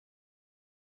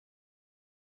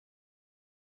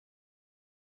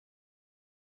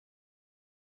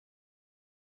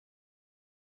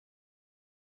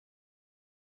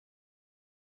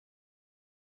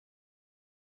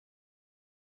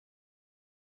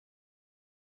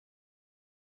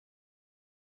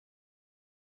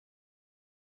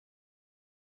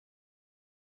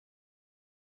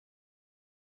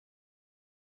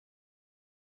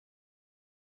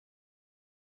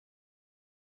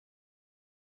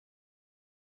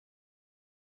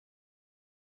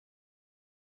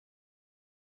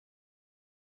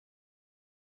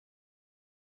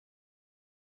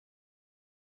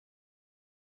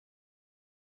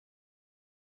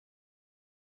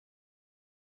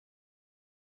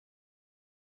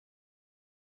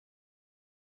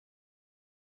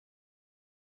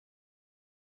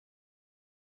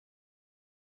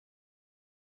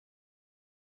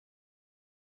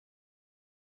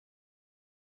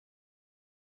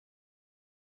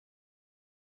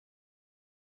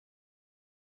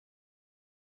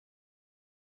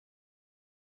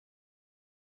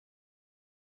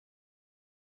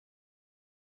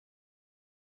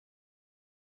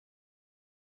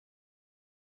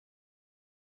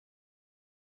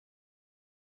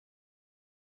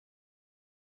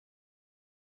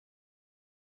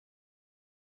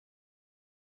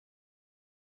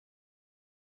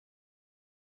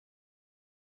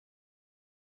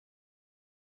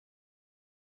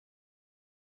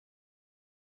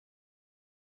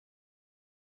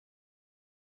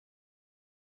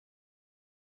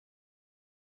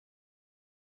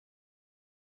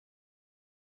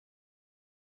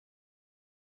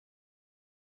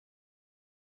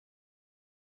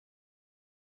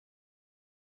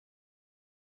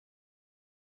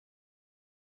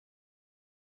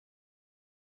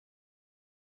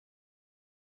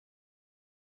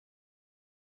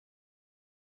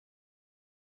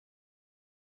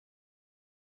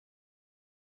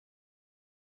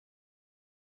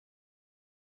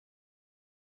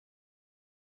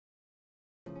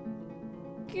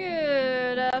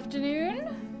Good afternoon.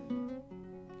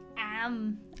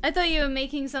 I thought you were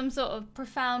making some sort of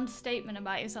profound statement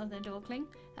about yourself there, Dorkling.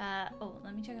 Oh,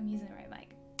 let me check I'm using the right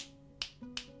mic.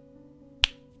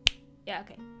 Yeah,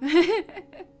 okay.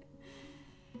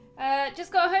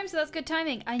 Just got home, so that's good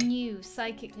timing. I knew,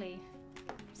 psychically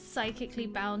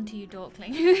bound to you,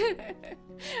 Dorkling.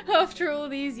 After all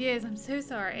these years, I'm so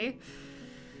sorry.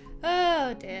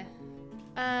 Oh dear.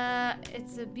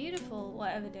 It's a beautiful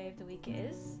whatever day of the week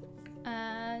is,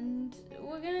 and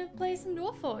we're gonna play some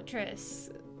Dwarf Fortress,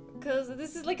 because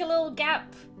this is like a little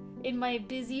gap in my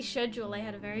busy schedule. I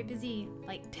had a very busy,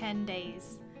 like, 10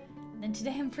 days, and then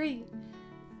today I'm free,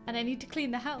 and I need to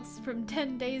clean the house from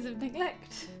 10 days of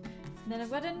neglect, and then I've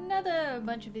got another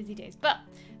bunch of busy days, but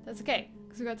that's okay,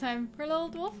 because we've got time for a little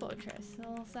Dwarf Fortress, a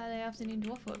little Saturday afternoon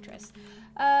Dwarf Fortress.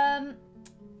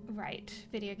 Right,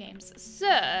 video games.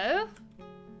 So,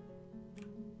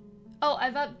 oh,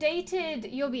 I've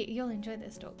updated. You'll enjoy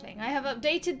this, Dorkling. I have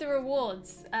updated the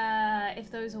rewards.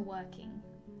 If those are working.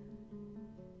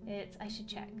 I should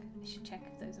check. I should check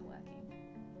if those are working.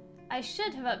 I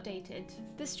should have updated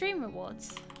the stream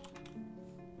rewards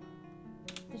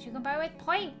that you can buy with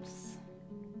points.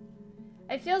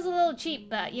 It feels a little cheap,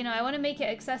 but you know, I want to make it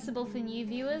accessible for new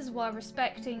viewers while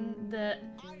respecting the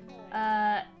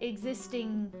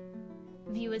existing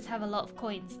viewers have a lot of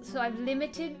coins. So I've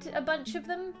limited a bunch of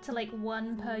them to like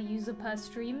 1 per user per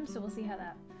stream, so we'll see how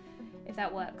if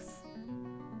that works.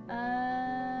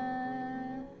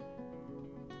 I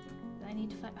need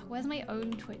to find, where's my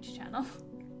own Twitch channel?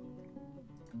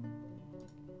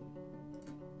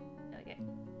 Okay.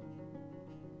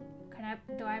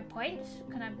 Do I have points?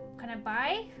 Can I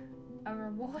buy a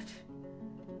reward?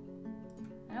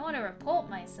 I don't want to report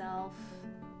myself.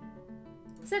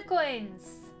 Civ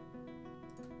coins!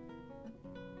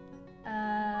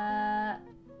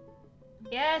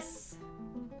 Yes!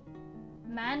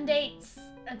 Mandates!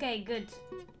 Okay, good.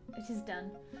 It is done.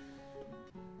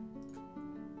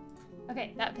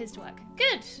 Okay, that appears to work.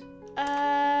 Good!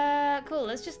 Cool,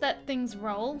 let's just let things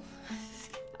roll.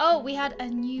 Oh, we had a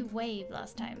new wave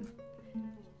last time.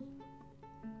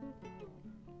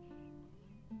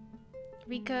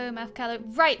 Rico, Mafcalo.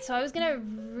 Right, so I was gonna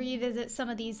revisit some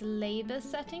of these labor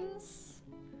settings.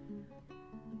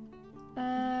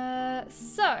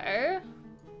 So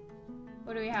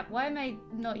what do we have? Why am I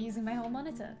not using my whole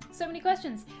monitor? So many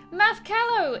questions.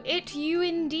 Mafcalo, it you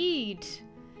indeed.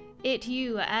 It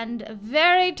you, and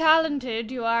very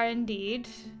talented you are indeed.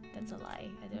 That's a lie.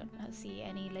 I don't see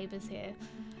any labors here.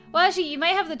 Well, actually, you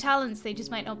might have the talents, they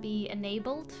just might not be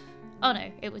enabled. Oh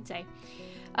no, it would say.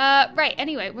 Right,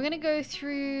 anyway, we're gonna go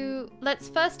through... Let's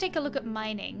first take a look at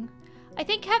mining. I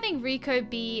think having Rico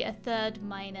be a 3rd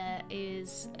miner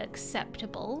is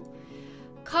acceptable.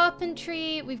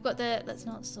 Carpentry, we've got the... Let's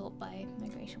not sort by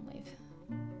migration wave.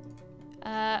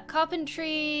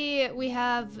 Carpentry, we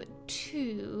have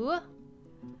 2.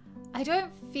 I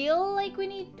don't feel like we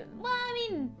need... Well, I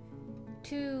mean,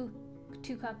 two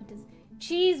carpenters.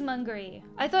 Cheesemongery.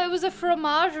 I thought it was a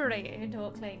fromagerie,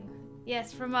 Dorkling.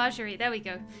 Yes, fromagerie. There we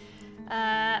go.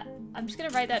 I'm just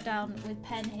gonna write that down with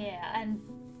pen here. And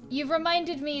you've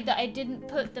reminded me that I didn't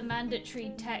put the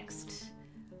mandatory text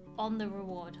on the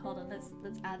reward. Hold on, let's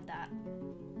add that.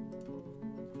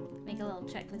 Make a little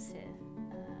checklist here.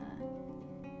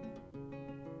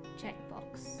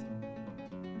 Checkbox.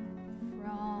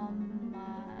 Fromagerie.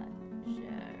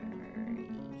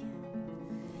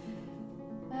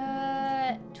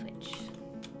 Twitch.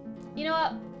 You know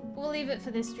what? We'll leave it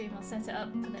for this stream. I'll set it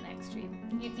up for the next stream.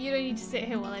 You don't need to sit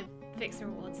here while I fix the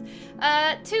rewards.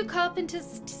 2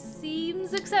 carpenters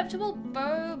seems acceptable.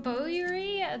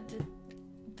 Bowyery?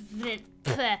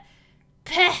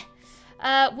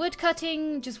 Wood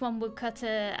cutting, just 1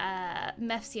 woodcutter.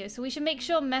 Mefsio. So we should make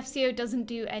sure Mefsio doesn't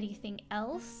do anything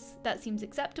else. That seems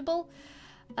acceptable.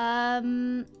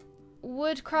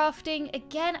 Wood crafting.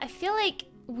 Again, I feel like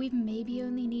we maybe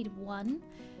only need 1.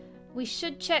 We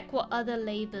should check what other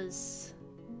labors.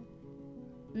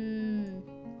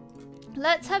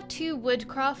 Let's have 2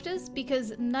 woodcrafters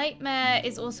because Nightmare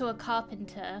is also a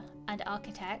carpenter and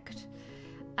architect.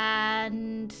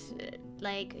 And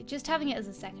like just having it as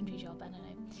a secondary job, I don't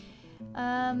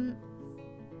know.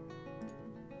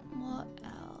 What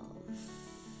else?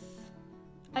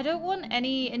 I don't want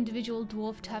any individual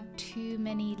dwarf to have too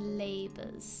many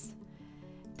labors.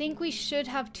 I think we should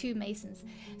have 2 masons.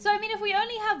 So I mean, if we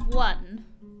only have 1,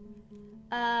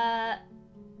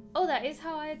 oh, that is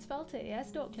how I had spelt it.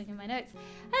 Yes, Dorkling in my notes.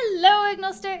 Hello,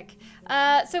 Agnostic.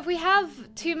 So if we have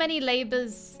too many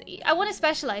labors, I want to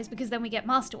specialize because then we get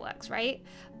masterworks, right?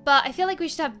 But I feel like we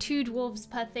should have 2 dwarves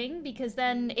per thing, because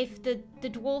then if the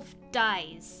dwarf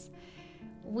dies,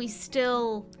 we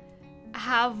still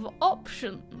have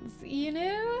options, you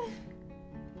know?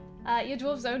 Your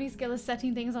dwarf's only skill is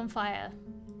setting things on fire.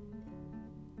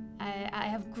 I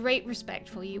have great respect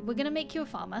for you. We're gonna make you a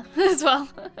farmer as well.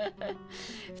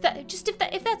 if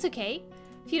that's okay,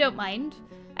 if you don't mind.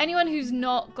 Anyone who's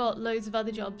not got loads of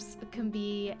other jobs can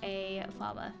be a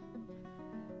farmer.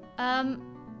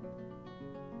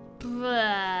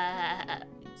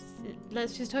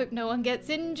 Let's just hope no one gets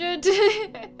injured.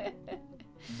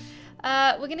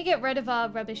 We're gonna get rid of our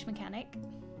rubbish mechanic.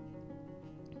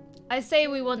 I say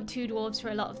we want 2 dwarves for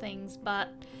a lot of things, but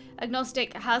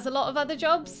Agnostic has a lot of other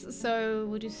jobs, so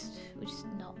we'll just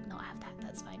not have that.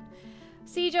 That's fine.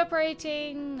 Siege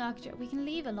operating, architect. We can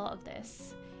leave a lot of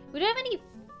this. We don't have any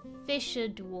fisher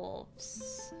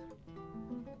dwarves.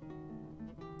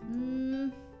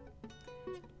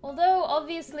 Although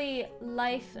obviously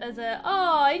life as a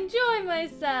enjoy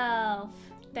myself.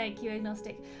 Thank you,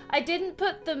 Agnostic. I didn't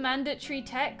put the mandatory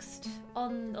text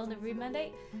on the room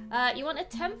mandate. You want a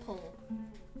temple?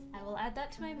 I will add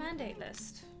that to my mandate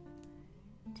list.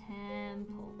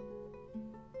 Temple.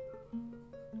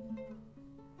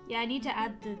 Yeah, I need to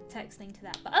add the text thing to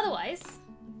that. But otherwise,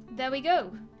 there we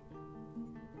go.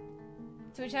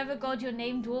 To whichever god your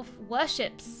named dwarf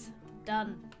worships.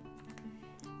 Done.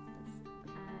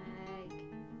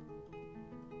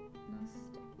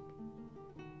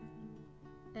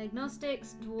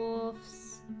 Agnostics,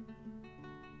 dwarfs,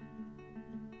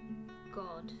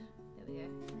 god. There we go.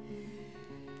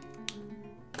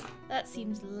 That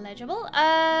seems legible.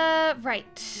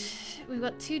 Right. We've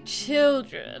got 2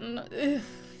 children. Ugh,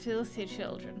 filthy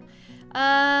children.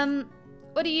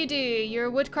 What do? You're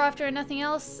a woodcrafter and nothing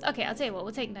else? Okay, I'll tell you what,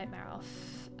 we'll take Nightmare off.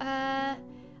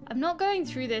 I'm not going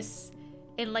through this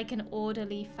in like an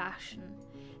orderly fashion.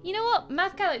 You know what,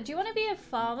 Mathcalc, do you want to be a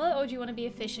farmer or do you want to be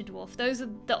a fisher dwarf? Those are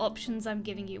the options I'm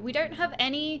giving you. We don't have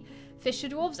any fisher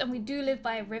dwarves and we do live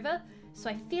by a river,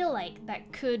 so I feel like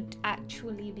that could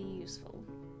actually be useful.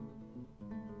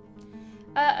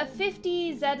 A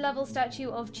 50 Z level statue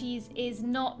of cheese is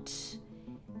not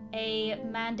a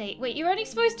mandate. Wait, you're only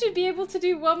supposed to be able to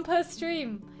do 1 per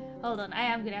stream. Hold on, I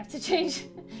am gonna have to change.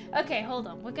 Okay, hold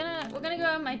on. We're gonna go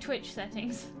on my Twitch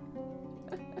settings.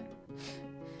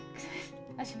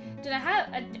 Did I have...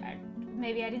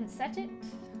 maybe I didn't set it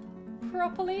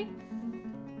properly?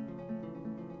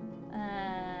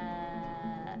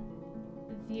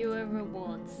 Viewer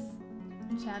rewards.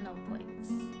 Channel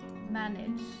points.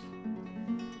 Manage.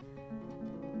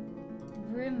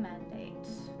 Room mandate.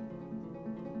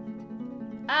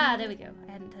 Ah, there we go.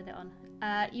 I hadn't turned it on.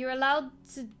 You're allowed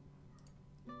to...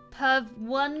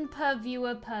 one per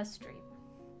viewer per stream.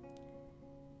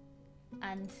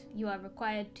 And you are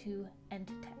required to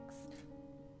enter text.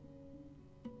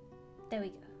 There we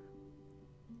go.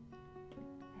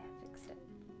 I have fixed it.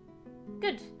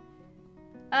 Good.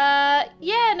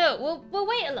 Yeah, no, we'll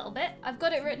wait a little bit. I've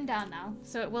got it written down now,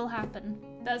 so it will happen.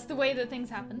 That's the way that things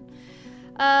happen.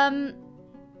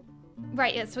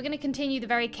 Right, yes, we're gonna continue the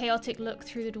very chaotic look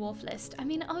through the dwarf list. I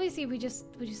mean, obviously we just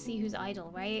see who's idle,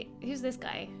 right? Who's this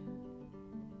guy?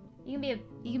 You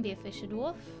can be a fisher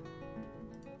dwarf.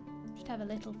 Just have a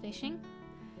little fishing.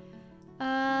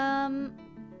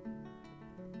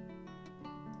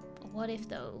 What if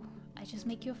though I just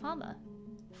make you a farmer?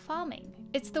 Farming.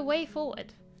 It's the way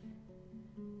forward.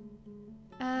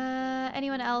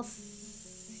 Anyone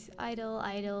else?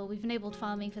 Idle. We've enabled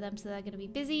farming for them, so they're going to be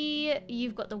busy.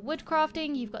 You've got the wood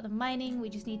crafting, you've got the mining. We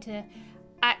just need to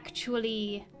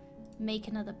actually make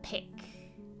another pick.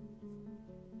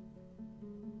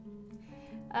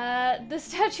 The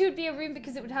statue would be a room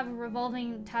because it would have a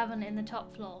revolving tavern in the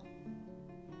top floor.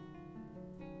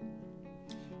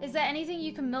 Is there anything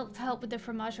you can milk to help with the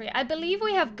fromagerie? I believe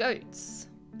we have goats.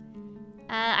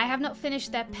 I have not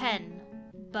finished their pen,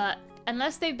 but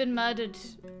unless they've been murdered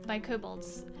by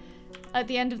kobolds at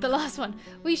the end of the last one,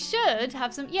 we should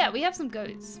have some. Yeah, we have some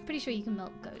goats. Pretty sure you can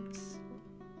milk goats.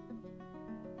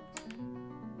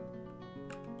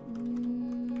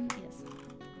 Yes.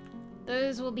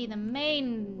 Those will be the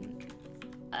main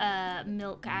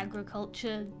milk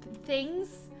agriculture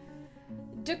things.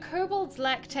 Do kobolds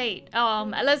lactate?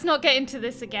 Let's not get into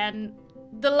this again.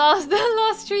 The last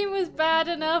stream was bad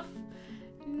enough.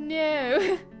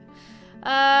 No.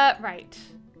 Right.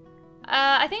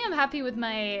 I think I'm happy with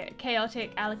my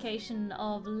chaotic allocation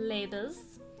of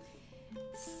labors.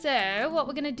 So what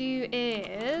we're gonna do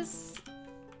is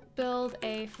build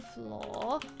a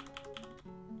floor.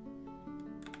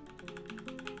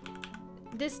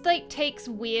 This like takes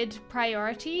weird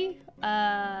priority.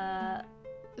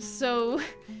 So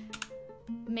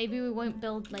maybe we won't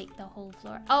build like the whole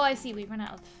floor. Oh, I see. We run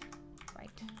out of... Right.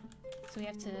 So we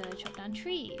have to chop down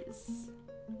trees.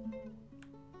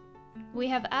 We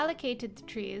have allocated the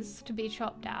trees to be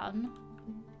chopped down.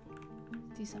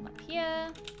 Do some up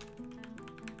here.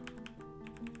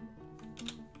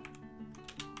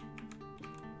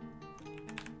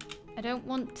 I don't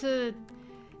want to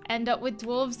end up with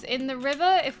dwarves in the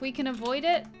river if we can avoid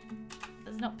it.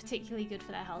 It's not particularly good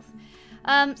for their health.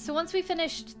 So once we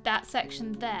finished that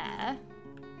section there...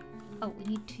 Oh, we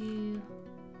need to...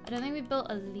 I don't think we built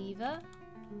a lever.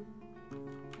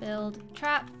 Build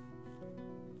trap.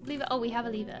 Lever. Oh, we have a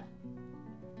lever.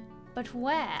 But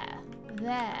where?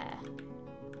 There.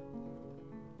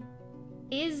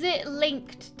 Is it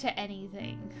linked to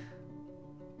anything?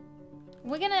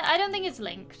 We're gonna... I don't think it's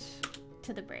linked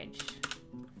to the bridge.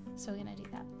 So we're gonna do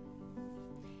that.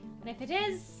 And if it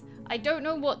is, I don't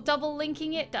know what double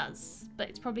linking it does, but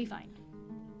it's probably fine.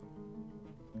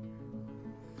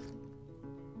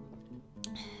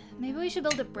 Maybe we should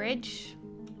build a bridge.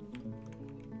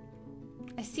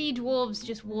 I see dwarves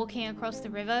just walking across the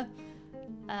river.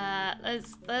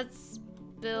 Let's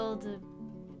build a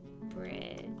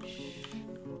bridge.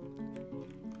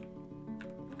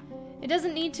 It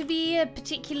doesn't need to be a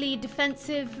particularly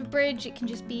defensive bridge. It can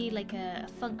just be like a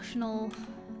functional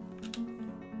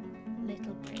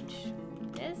little bridge.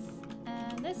 This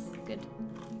and this. Good.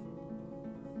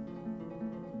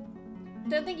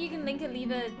 Don't think you can link a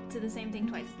lever to the same thing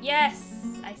twice. Yes,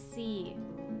 I see.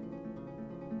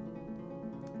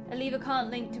 A lever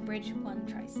can't link to bridge one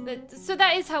twice. So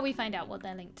that is how we find out what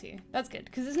they're linked to. That's good,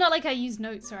 because it's not like I use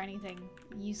notes or anything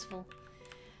useful.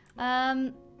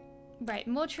 Right,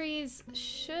 more trees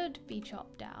should be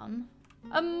chopped down.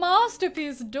 A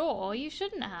masterpiece door? You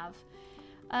shouldn't have.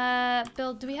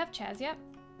 Do we have chairs yet?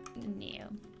 No.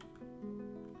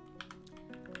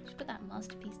 Should put that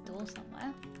masterpiece door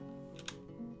somewhere.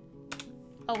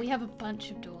 Oh, we have a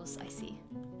bunch of doors, I see.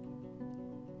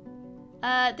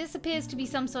 This appears to be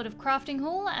some sort of crafting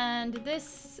hall, and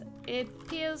this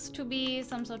appears to be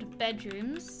some sort of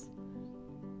bedrooms.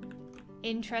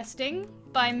 Interesting,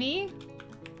 by me.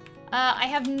 I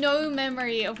have no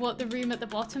memory of what the room at the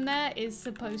bottom there is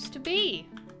supposed to be.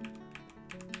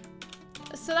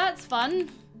 So that's fun.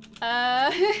 No,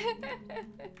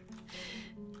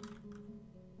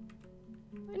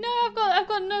 I've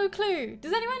got no clue.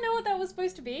 Does anyone know what that was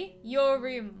supposed to be? Your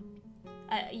room,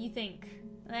 you think?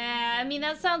 I mean,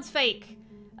 that sounds fake,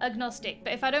 agnostic.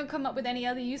 But if I don't come up with any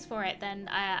other use for it, then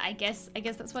I guess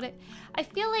that's what it. I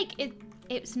feel like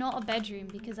it's not a bedroom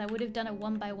because I would have done a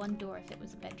 1x1 door if it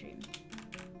was a bedroom.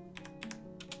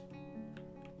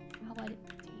 How about it?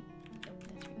 Oh,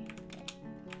 that's right. Okay.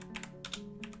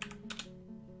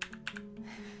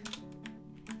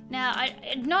 Now,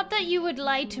 not that you would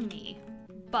lie to me,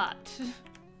 but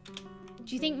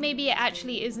do you think maybe it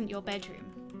actually isn't your bedroom?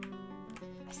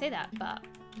 I say that, but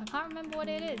I can't remember what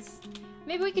it is.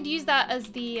 Maybe we could use that as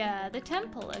the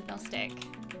temple agnostic.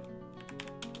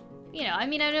 You know, I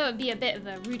mean, I know it'd be a bit of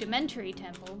a rudimentary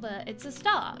temple, but it's a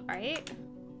start, right?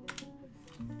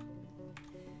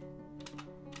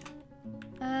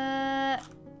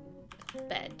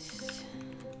 Bed.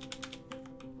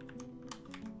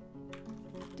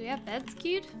 Do we have beds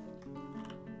queued?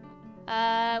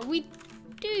 We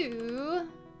do.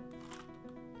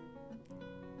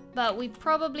 But we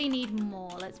probably need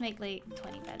more. Let's make like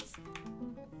 20 beds.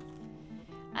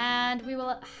 And we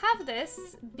will have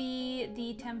this be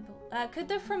the temple. Could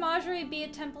the fromagerie be a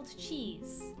temple to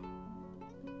cheese?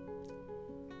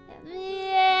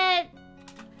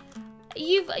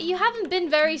 You haven't been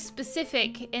very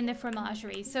specific in the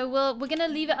fromagerie, so we're gonna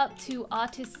leave it up to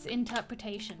artist's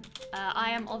interpretation.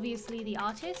 I am obviously the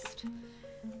artist,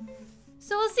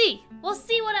 so we'll see. We'll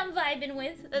see what I'm vibing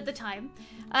with at the time.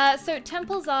 So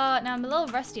temples are, now I'm a little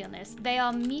rusty on this. They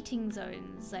are meeting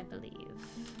zones, I believe.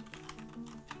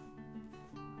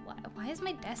 Why is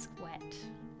my desk wet?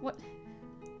 What?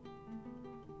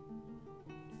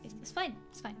 It's fine.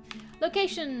 It's fine.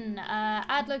 Location.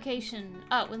 Add location.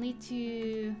 Oh, we'll need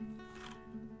to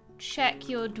check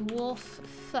your dwarf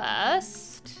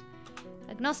first.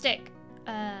 Agnostic.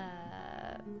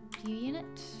 View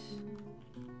unit.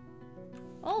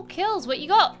 Oh, kills. What you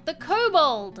got? The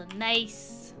kobold.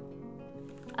 Nice.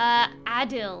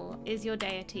 Adil is your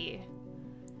deity.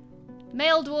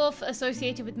 Male dwarf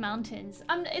associated with mountains.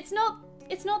 It's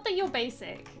not that you're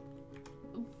basic,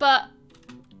 but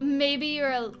maybe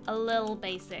you're a little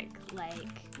basic.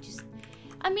 Like, just,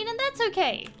 I mean, and that's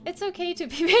okay. It's okay to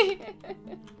be.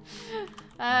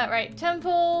 Right,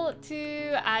 temple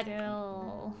to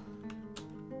Adil.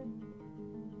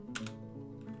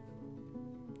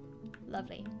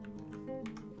 Lovely.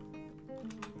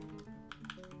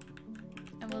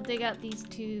 And we'll dig out these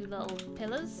 2 little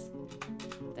pillars.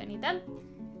 Don't need them.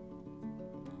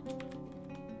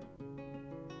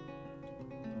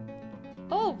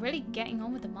 Oh, really getting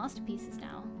on with the masterpieces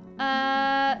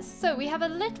now. So we have a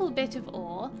little bit of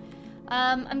ore.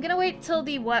 I'm gonna wait till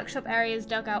the workshop area is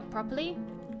dug out properly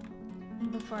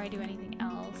before I do anything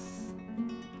else.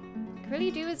 Could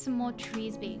really do with some more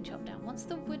trees being chopped down. What's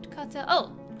the woodcutter?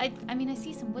 Oh, I mean, I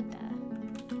see some wood there.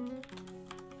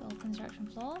 Full construction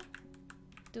floor.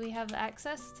 Do we have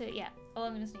access to? Yeah. Oh,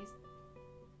 I'm gonna sneeze.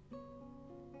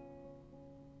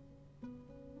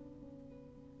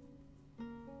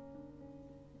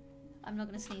 I'm not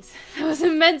gonna sneeze. That was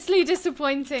immensely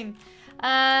disappointing.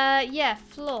 Yeah,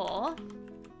 floor.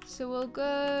 So we'll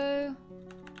go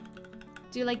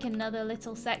do like another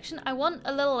little section. I want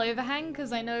a little overhang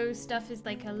because I know stuff is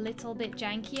like a little bit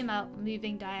janky about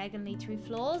moving diagonally through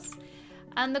floors.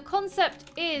 And the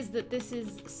concept is that this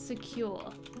is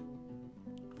secure.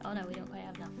 Oh no, we don't quite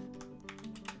have enough.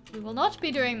 We will not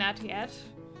be doing that yet.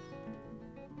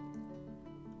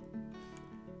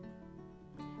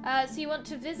 So you want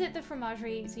to visit the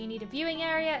fromagerie, so you need a viewing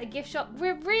area, a gift shop.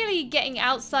 We're really getting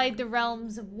outside the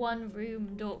realms of one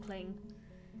room, Dorkling.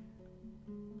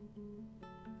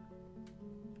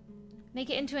 Make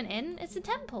it into an inn? It's a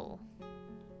temple.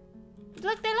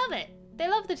 Look, they love it. They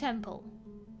love the temple.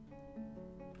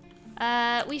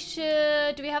 We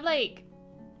should... Do we have, like...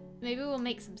 Maybe we'll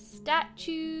make some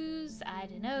statues. I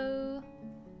don't know.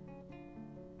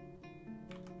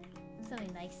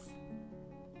 Something nice.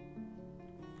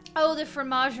 Oh, the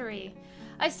fromagerie.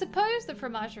 I suppose the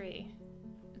fromagerie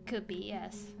could be,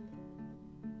 yes.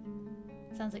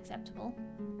 Sounds acceptable.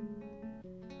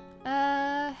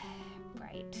 Right.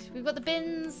 We've got the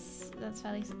bins. That's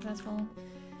fairly successful.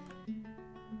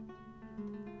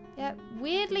 Yeah,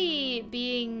 weirdly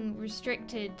being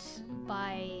restricted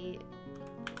by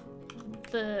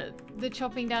the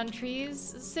chopping down trees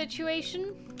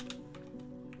situation.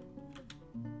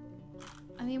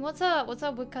 I mean, what's our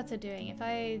woodcutter doing? If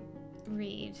I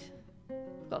read,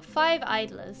 we've got 5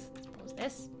 idlers. Let's pause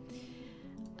this.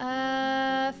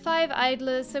 5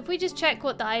 idlers. So if we just check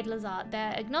what the idlers are,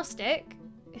 they're agnostic,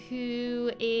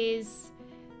 who is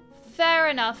fair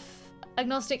enough.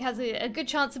 Agnostic has a good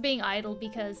chance of being idle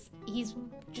because he's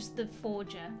just the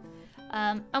forger.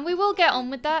 And we will get on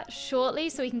with that shortly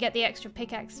so we can get the extra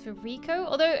pickaxe for Rico.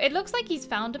 Although it looks like he's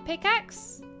found a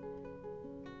pickaxe.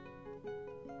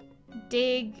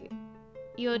 Dig.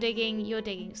 You're digging. You're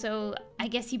digging. So I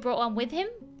guess he brought one with him.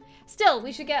 Still,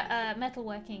 we should get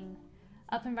metalworking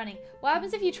up and running. What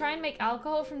happens if you try and make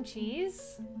alcohol from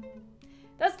cheese?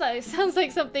 That sounds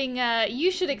like something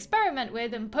you should experiment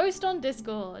with and post on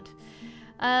Discord.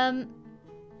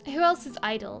 Who else is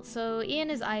idle? So Ian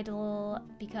is idle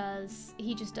because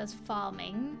he just does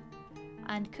farming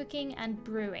and cooking and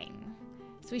brewing.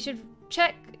 So we should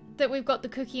check that we've got the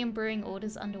cooking and brewing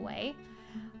orders underway.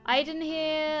 Aiden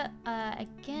here,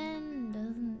 again,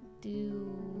 doesn't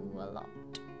do a lot.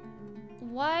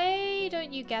 Why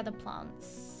don't you gather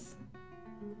plants?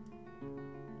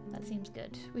 That seems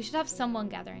good. We should have someone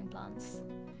gathering plants.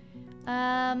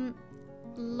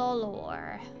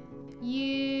 Lolor.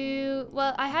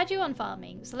 Well, I had you on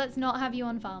farming, so let's not have you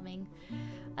on farming.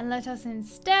 And let us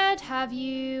instead have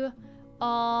you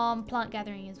on plant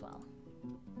gathering as well.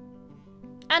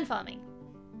 And farming.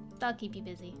 That'll keep you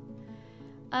busy.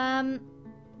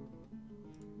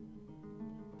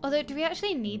 Although, do we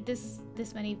actually need this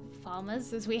many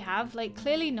farmers as we have? Like,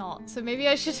 clearly not. So maybe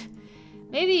I should...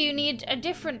 Maybe you need a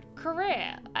different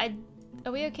career.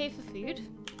 Are we okay for food?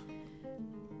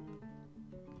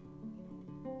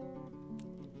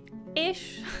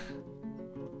 Ish.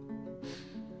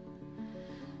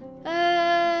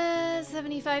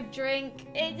 75 drink.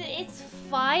 It's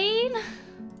fine.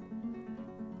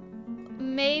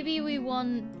 Maybe we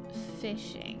want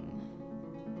fishing.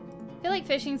 I feel like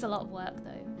fishing's a lot of work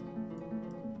though.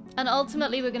 And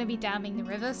ultimately we're going to be damming the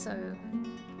river, so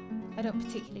I don't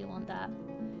particularly want that.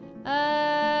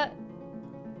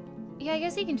 Yeah, I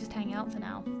guess he can just hang out for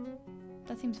now.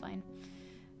 That seems fine.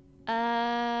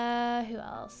 Who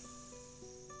else?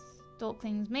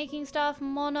 Dorkling's making stuff.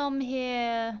 Monom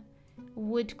here.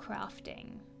 Wood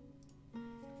crafting.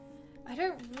 I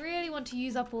don't really want to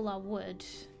use up all our wood.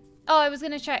 Oh, I was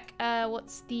going to check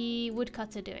what's the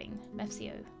woodcutter doing.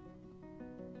 FCO.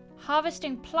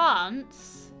 Harvesting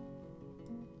plants?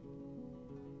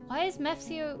 Why is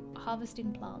Mefcio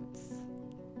harvesting plants?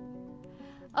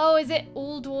 Oh, is it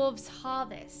all dwarves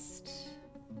harvest?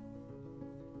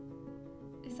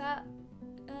 Is that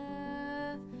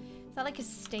like a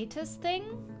status thing?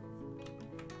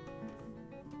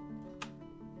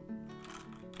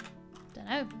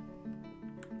 know.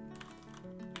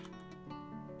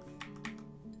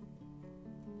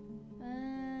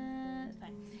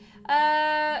 Fine.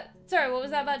 Sorry, what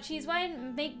was that about cheese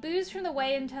wine? Make booze from the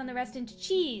whey and turn the rest into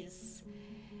cheese.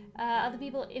 Other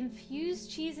people infuse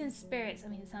cheese in spirits. I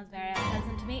mean, it sounds very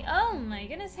unpleasant to me. Oh my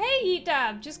goodness. Hey,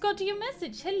 Dab, just got to your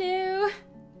message. Hello.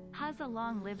 Has a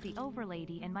long live the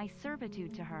overlady and my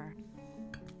servitude to her.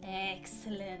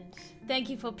 Excellent. Thank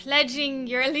you for pledging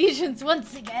your allegiance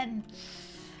once again.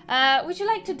 Would you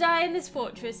like to die in this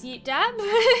fortress, Yeet Dab?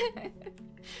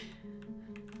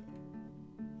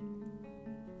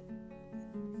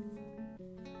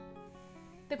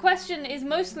 The question is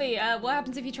mostly, what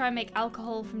happens if you try and make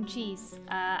alcohol from cheese?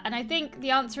 And I think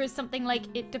the answer is something like,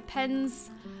 it depends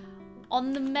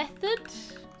on the method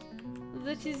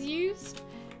that is used.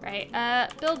 Right,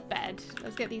 build bed.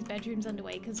 Let's get these bedrooms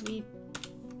underway, because we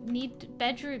need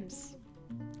bedrooms.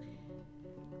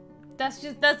 That's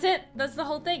it. That's the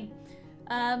whole thing.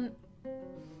 Don't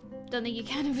think you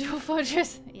can with your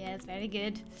fortress. Yeah, it's very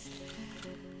good.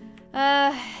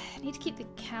 I need to keep the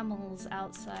camels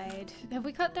outside. Have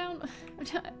we cut down?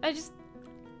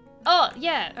 Oh,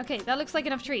 yeah. Okay, that looks like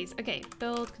enough trees. Okay,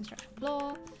 build construction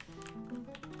floor.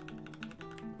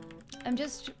 I'm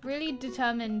just really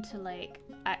determined to, like,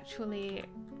 actually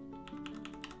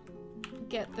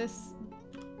get this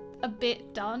a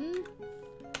bit done.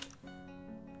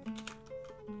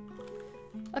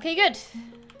 Okay, good.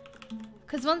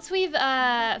 Because once we've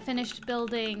finished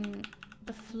building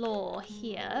the floor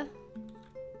here,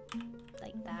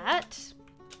 like that,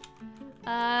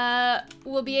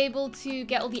 we'll be able to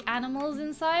get all the animals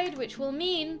inside, which will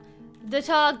mean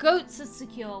that our goats are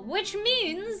secure, which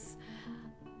means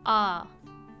our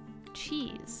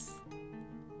cheese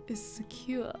is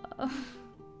secure.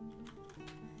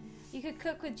 You could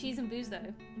cook with cheese and booze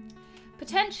though.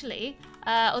 Potentially,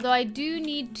 although I do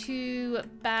need to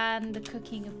ban the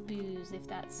cooking of booze if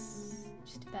that's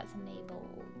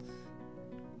enabled.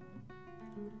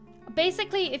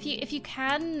 Basically, if you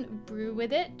can brew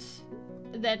with it,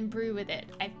 then brew with it.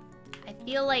 I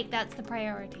feel like that's the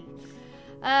priority.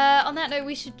 On that note,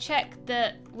 we should check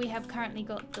that we have currently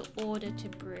got the order to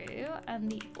brew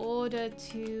and the order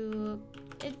to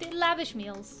lavish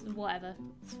meals, whatever,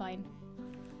 it's fine.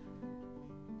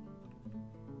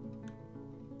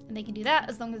 And they can do that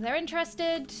as long as they're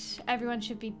interested. Everyone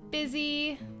should be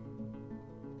busy.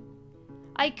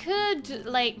 I could,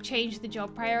 like, change the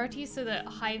job priorities so that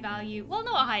high value, well,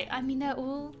 not high, I mean, they're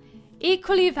all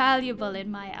equally valuable in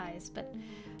my eyes, but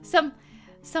some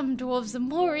dwarves are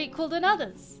more equal than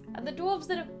others. And the dwarves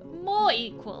that are more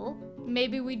equal,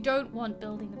 maybe we don't want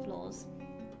building the floors.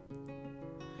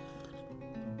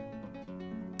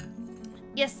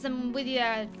 Yes, I'm with you,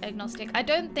 Agnostic. I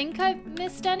don't think I've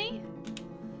missed any.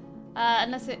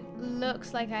 Unless it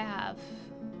looks like I have.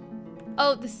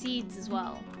 Oh, the seeds as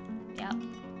well. Yeah.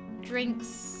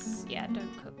 Drinks. Yeah,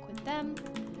 don't cook with them.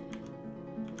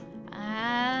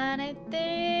 And I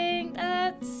think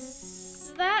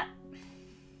that's that.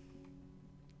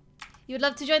 You would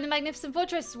love to join the Magnificent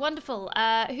Fortress. Wonderful.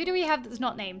 Who do we have that's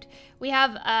not named? We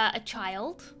have a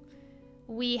child.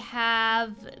 We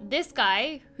have this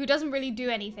guy who doesn't really do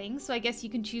anything, so I guess you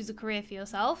can choose a career for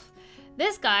yourself.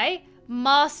 This guy,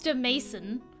 Master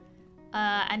Mason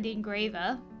and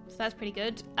Engraver, so that's pretty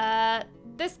good.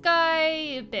 This guy,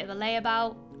 a bit of a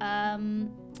layabout.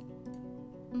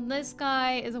 This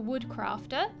guy is a wood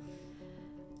crafter.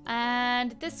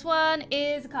 And this one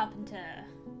is a carpenter.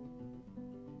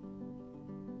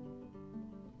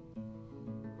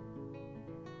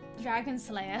 Dragon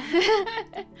Slayer.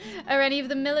 Are any of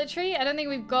them military? I don't think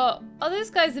we've got... Oh, this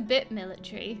guy's a bit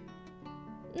military.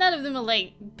 None of them are,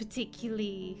 like,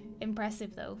 particularly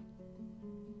impressive, though.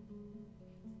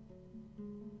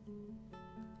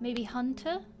 Maybe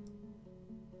Hunter?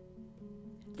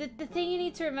 The thing you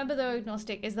need to remember, though,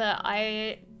 Agnostic, is that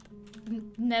I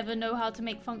never know how to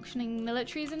make functioning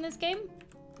militaries in this game.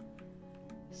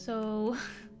 So,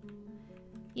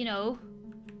 you know,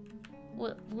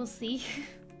 we'll see.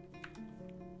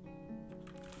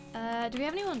 Do we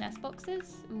have any more nest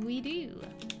boxes? We do.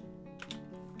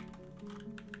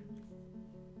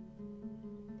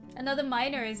 Another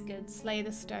miner is good. Slay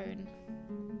the stone.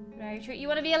 Very true. You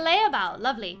want to be a layabout.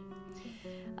 Lovely.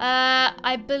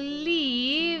 I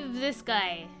believe this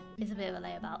guy is a bit of a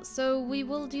layabout, so we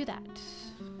will do that.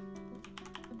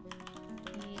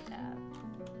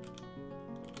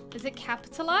 Is it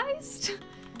capitalized?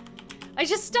 I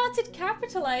just started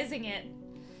capitalizing it.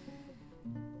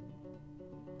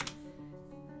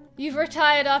 You've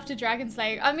retired after Dragon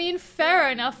Slaying. I mean, fair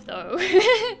enough, though.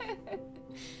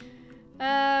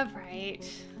 Right.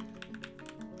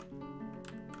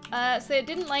 So it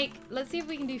didn't like, let's see if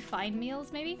we can do fine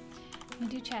meals maybe. We can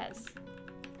do chairs.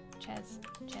 Chairs.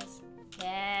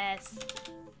 Yes.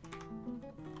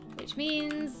 Which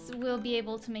means we'll be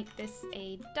able to make this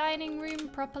a dining room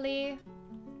properly.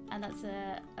 And that's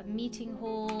a meeting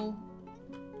hall.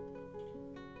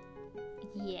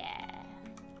 Yeah.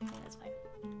 That's fine.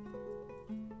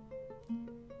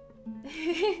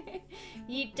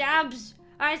 Yeet dabs.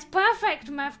 Oh, it's perfect,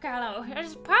 Mavcallo.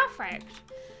 It's perfect.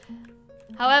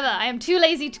 However, I am too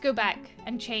lazy to go back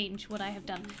and change what I have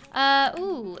done.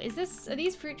 Ooh, are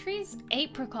these fruit trees?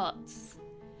 Apricots.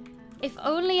 If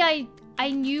only I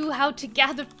knew how to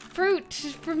gather fruit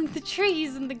from the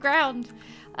trees and the ground.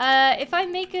 If I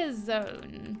make a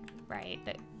zone, right,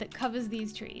 that covers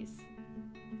these trees.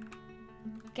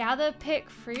 Gather, pick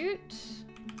fruit.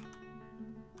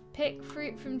 Pick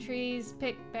fruit from trees,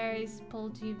 pick berries, pull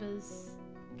tubers,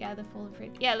 gather fallen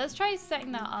fruit. Yeah, let's try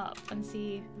setting that up and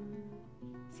see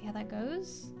how that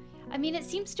goes. I mean, it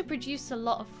seems to produce a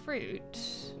lot of fruit.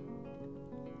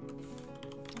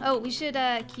 Oh, we should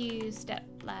queue step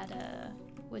ladder,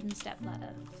 wooden step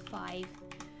ladder 5,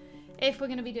 if we're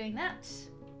gonna be doing that.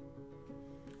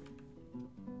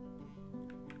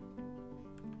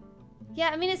 Yeah,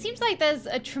 I mean, it seems like there's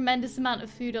a tremendous amount of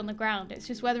food on the ground. It's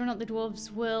just whether or not the dwarves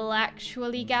will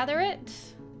actually gather it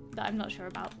that I'm not sure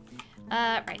about.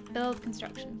 Right, build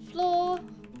construction floor.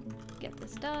 Get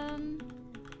this done.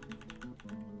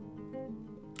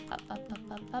 Up.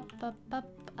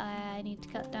 I need to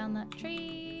cut down that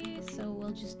tree, so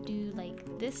we'll just do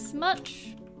like this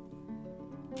much.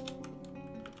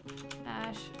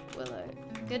 Ash, willow,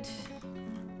 good.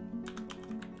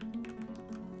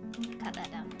 Cut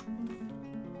that down.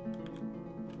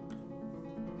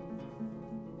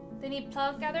 They need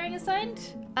plant gathering assigned?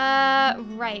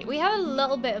 Right, we have a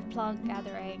little bit of plant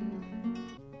gathering.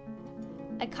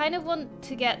 I kind of want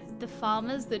to get the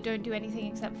farmers that don't do anything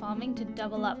except farming to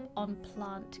double up on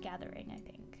plant gathering, I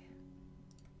think.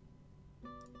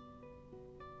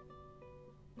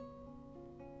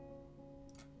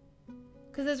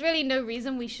 Because there's really no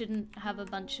reason we shouldn't have a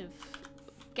bunch of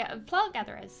plant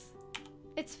gatherers.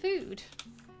 It's food.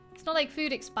 It's not like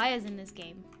food expires in this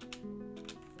game.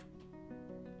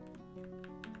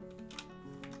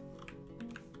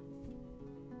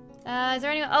 Is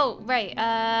there anyone? Oh, right.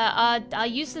 Our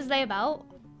uses lay about.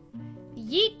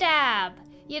 Yeet dab!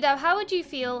 Yeet dab, how would you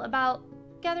feel about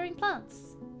gathering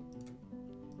plants?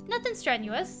 Nothing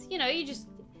strenuous. You know, it's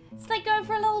like going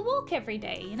for a little walk every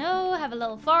day, you know? Have a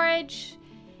little forage.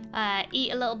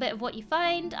 Eat a little bit of what you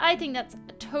find. I think that's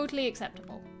totally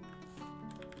acceptable.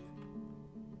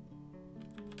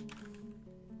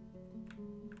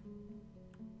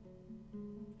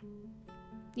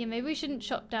 Yeah, maybe we shouldn't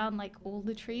chop down like all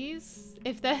the trees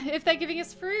if they're giving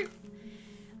us fruit.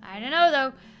 I don't know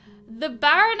though. The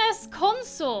Baroness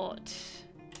Consort.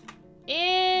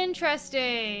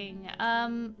 Interesting.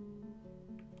 I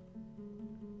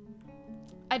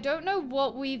don't know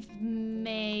what we've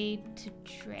made to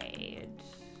trade.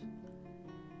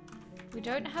 We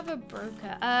don't have a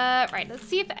broker. Right, let's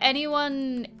see if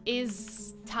anyone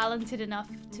is talented enough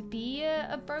to be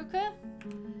a broker.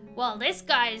 Well, this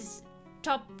guy's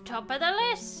top of the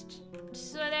list.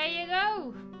 So there you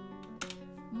go.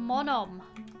 Monom.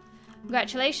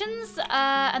 Congratulations.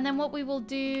 And then what we will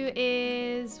do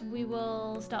is we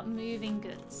will start moving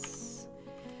goods.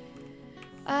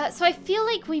 So I feel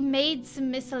like we made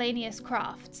some miscellaneous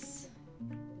crafts.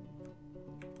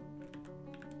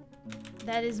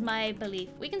 That is my belief.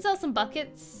 We can sell some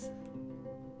buckets.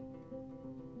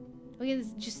 We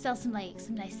can just sell some nice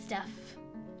stuff.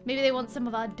 Maybe they want some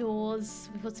of our doors.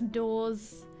 We've got some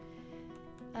doors.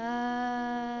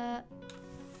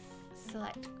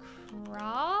 Select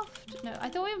craft. No, I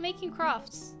thought we were making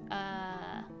crafts.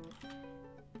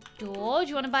 Door. Do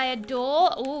you want to buy a door?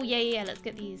 Oh, yeah. Let's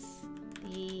get these.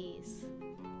 These.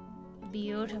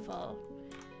 Beautiful.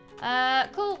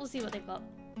 Cool. We'll see what they've got.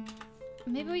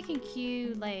 Maybe we can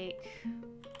queue, like,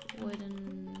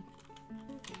 wooden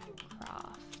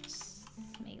crafts.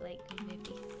 Make, like,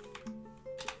 50.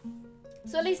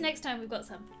 So at least next time we've got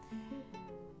some.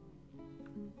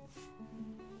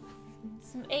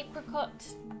 Some apricot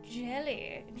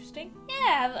jelly. Interesting.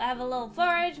 Yeah, have a little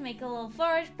forage. Make a little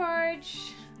forage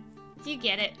porridge. You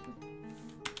get it.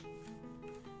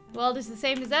 World is the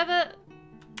same as ever.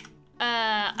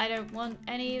 I don't want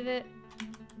any of it.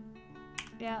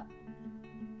 Yeah.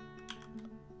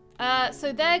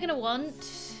 So they're gonna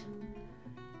want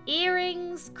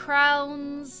earrings,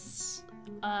 crowns,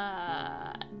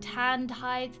 tanned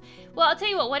hides. Well, I'll tell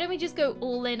you what, why don't we just go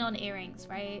all in on earrings,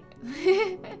 right?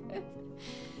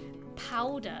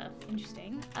 Powder,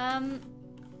 interesting.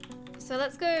 So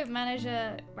let's go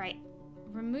manager, right,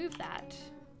 remove that.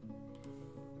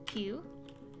 Q.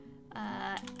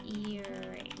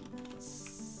 Earrings.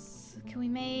 Can we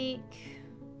make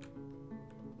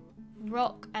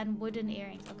rock and wooden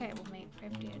earrings? Okay, we'll make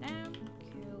 50 of them.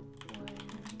 Cool.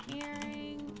 Wooden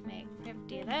earring. Make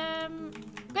 50 of them.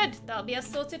 Good, that'll be us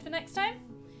sorted for next time.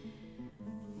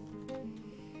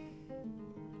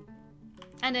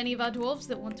 And any of our dwarves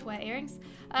that want to wear earrings.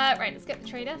 Right, let's get the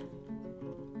trader.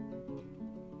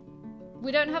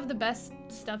 We don't have the best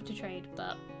stuff to trade,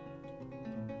 but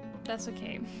that's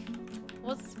okay.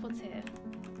 What's here?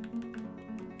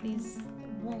 These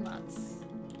walnuts.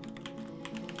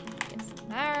 Get some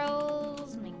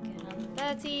barrels, make another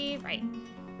 30. Right.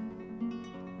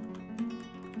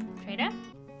 Trader?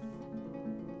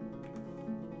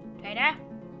 Trader?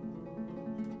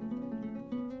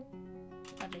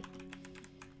 Lovely.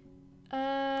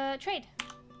 Trade.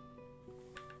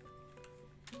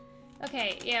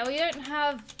 Okay, yeah, we don't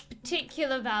have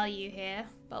particular value here,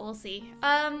 but we'll see.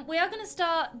 We are gonna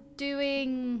start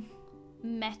doing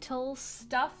metal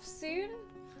stuff soon,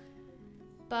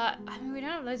 but I mean, we don't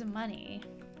have loads of money.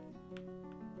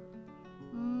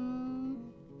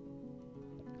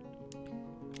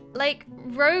 Like,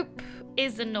 rope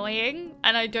is annoying,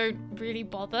 and I don't really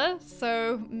bother,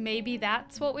 so maybe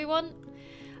that's what we want.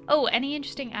 Oh, any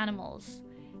interesting animals?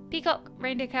 Peacock,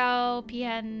 reindeer cow,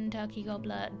 peahen, turkey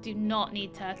gobbler. Do not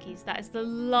need turkeys. That is the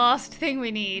last thing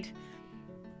we need.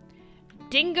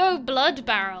 Dingo blood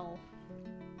barrel.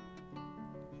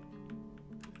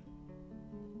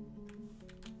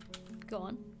 Go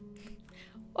on.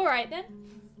 Alright then.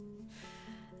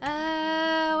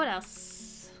 What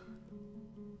else?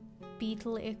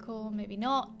 Beetle ichor, maybe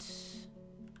not.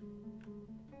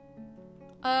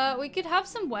 We could have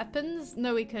some weapons.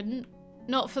 No, we couldn't.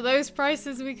 Not for those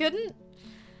prices, we couldn't.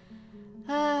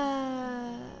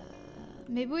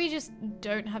 Maybe we just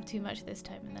don't have too much this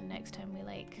time, and then next time we,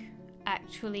 like,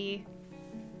 actually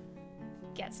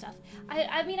get stuff.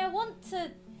 I mean, I want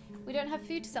to... We don't have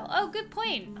food to sell. Oh, good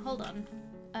point. Hold on.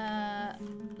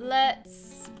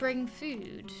 Let's bring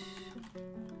food.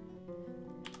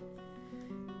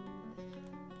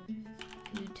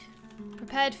 Food.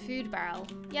 Prepared food barrel.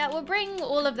 Yeah, we'll bring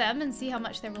all of them and see how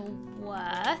much they're all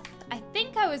worth. I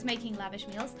think I was making lavish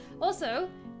meals. Also,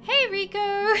 hey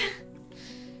Rico!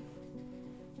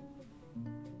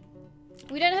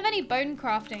 We don't have any bone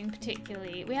crafting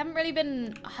particularly. We haven't really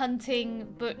been hunting,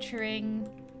 butchering,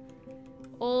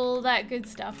 all that good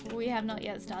stuff. We have not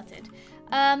yet started.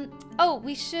 Oh,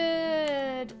 we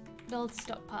should build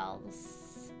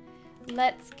stockpiles.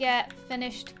 Let's get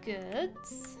finished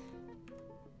goods.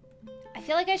 I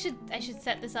feel like I should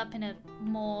set this up in a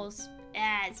more...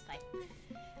 it's fine.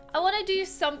 I want to do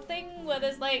something where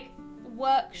there's like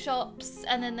workshops,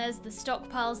 and then there's the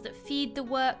stockpiles that feed the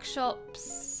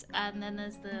workshops, and then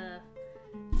there's the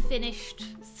finished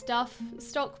stuff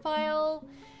stockpile.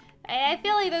 I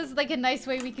feel like there's like a nice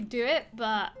way we could do it,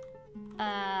 but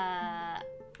I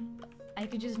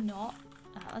could just not.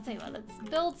 I'll tell you what, let's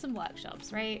build some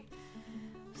workshops, right?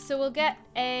 So we'll get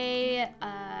a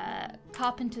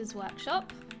carpenter's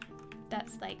workshop.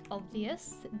 That's like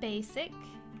obvious, basic.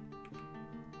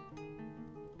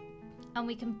 And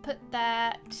we can put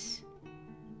that,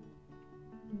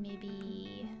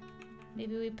 maybe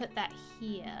we put that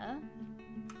here.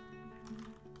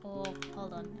 Or,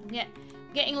 hold on, I'm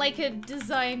getting like a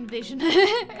design vision. 3.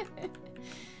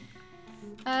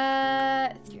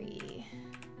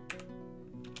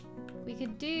 We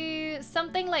could do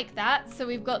something like that. So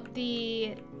we've got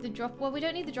the drop, well, we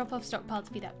don't need the drop-off stockpile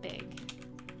to be that big.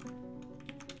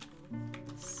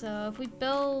 So if we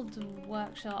build a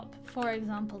workshop, for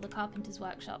example, the carpenter's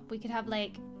workshop, we could have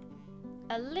like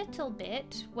a little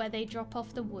bit where they drop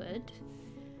off the wood,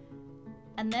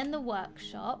 and then the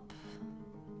workshop,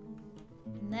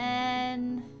 and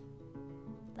then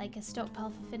like a stockpile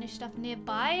for finished stuff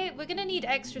nearby. We're gonna need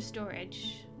extra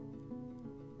storage.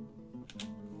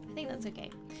 I think that's okay.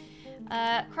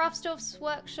 Craftstuff's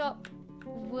workshop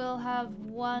will have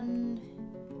one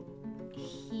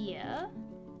here.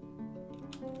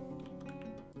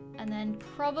 And then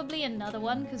probably another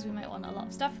one, because we might want a lot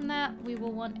of stuff from that. We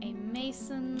will want a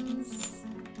mason's,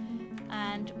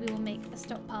 and we will make a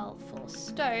stockpile for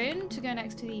stone to go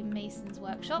next to the mason's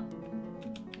workshop.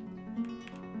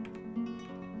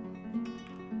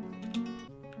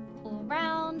 All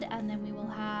around, and then we will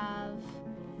have,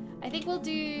 I think we'll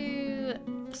do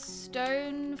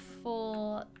stone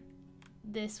for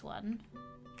this one.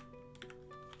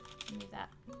 Do that.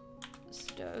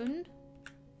 Stone.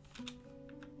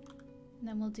 And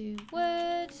then we'll do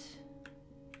wood.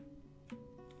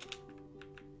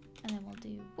 And then we'll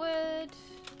do wood.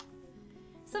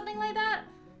 Something like that.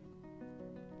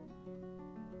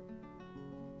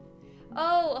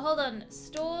 Oh, hold on.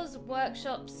 Stores,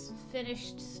 workshops,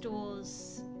 finished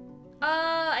stores.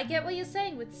 I get what you're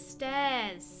saying with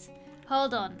stairs.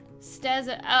 Hold on. Stairs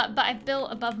are, but I've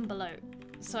built above and below,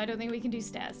 so I don't think we can do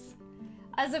stairs.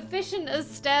 As efficient as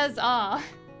stairs are,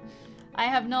 I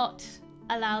have not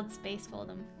allowed space for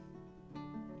them.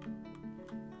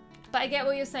 But I get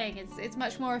what you're saying. It's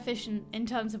much more efficient in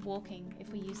terms of walking if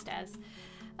we use stairs.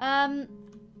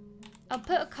 I'll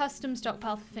put a custom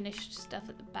stockpile for finished stuff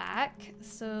at the back.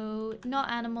 So not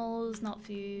animals, not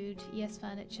food. Yes,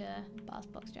 furniture, bars,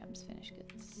 box gems, finished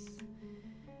goods.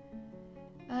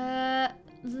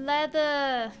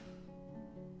 Leather.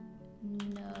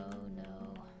 No.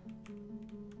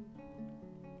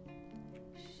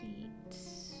 Sheet.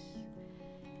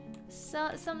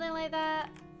 So, something like that.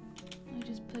 I'll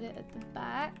just put it at the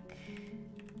back.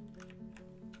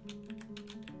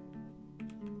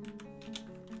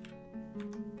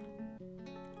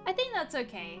 I think that's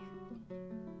okay.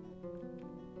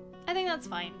 I think that's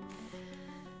fine.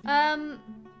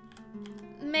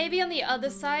 Maybe on the other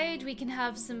side we can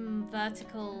have some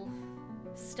vertical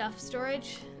stuff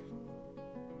storage.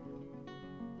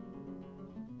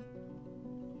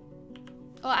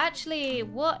 Or actually,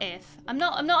 what if? I'm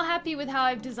not happy with how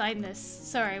I've designed this.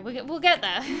 Sorry, we'll get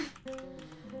there.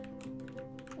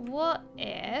 What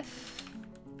if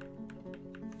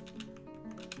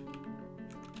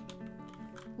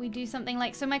we do something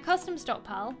like, so my custom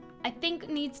stockpile, I think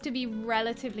needs to be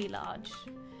relatively large.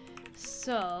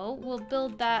 So we'll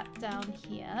build that down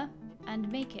here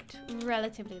and make it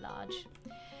relatively large.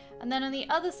 And then on the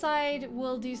other side,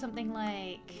 we'll do something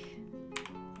like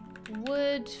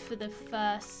wood for the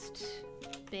first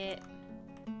bit.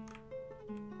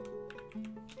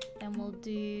 Then we'll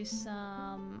do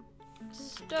some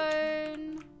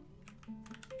stone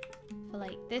for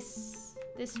like this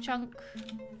chunk.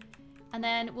 And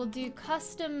then we'll do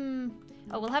custom,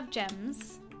 we'll have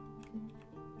gems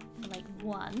for like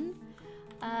 1.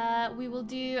 We will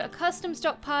do a custom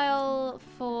stockpile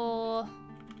for,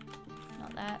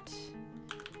 not that.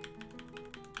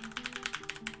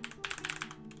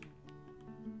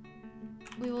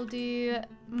 We will do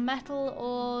metal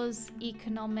ores,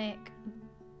 economic,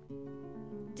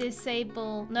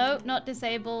 disable, no, not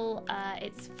disable,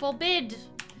 it's forbid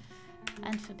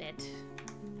and forbid.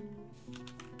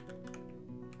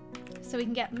 So we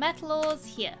can get metal ores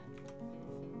here.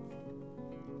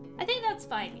 I think that's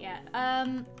fine, yeah.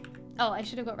 Oh, I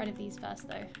should have got rid of these first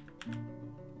though.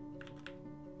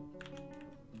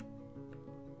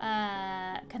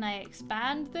 Can I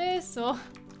expand this or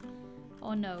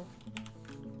no?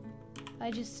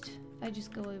 I just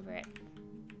go over it.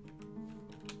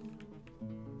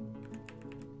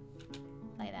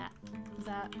 Like that.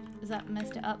 Is that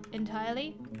messed it up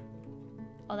entirely?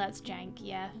 Oh, that's jank,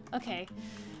 yeah. Okay.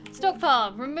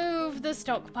 Stockpile. Remove the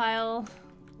stockpile.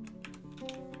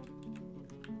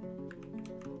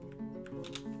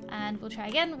 And we'll try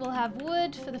again. We'll have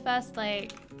wood for the first,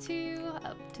 like, 2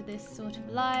 up to this sort of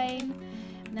line.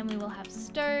 And then we will have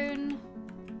stone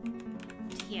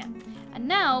here. And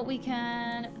now we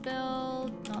can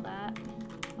build... Not that.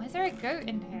 Why is there a goat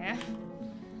in here?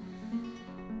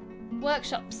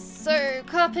 Workshops. So,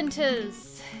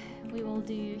 carpenters. We will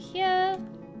do here.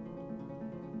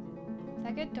 Is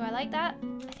that good? Do I like that?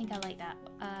 I think I like that.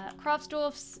 Crafts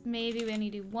dwarfs, maybe we only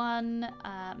do 1.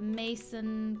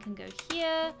 Mason can go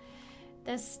here.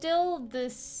 There's still the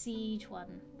siege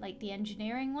one, like the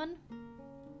engineering one.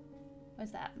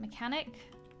 What's that? Mechanic?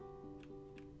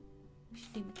 We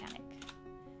should do mechanic.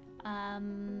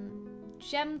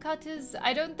 Gem cutters.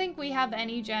 I don't think we have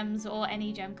any gems or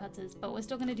any gem cutters, but we're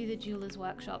still going to do the jeweler's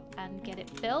workshop and get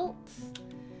it built.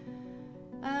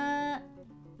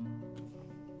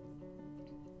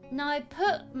 Now I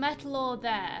put metal ore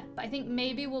there, but I think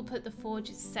maybe we'll put the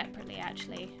forges separately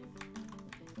actually.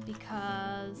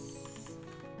 Because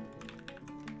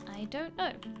I don't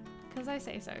know. Because I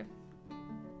say so.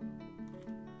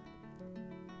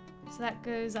 So that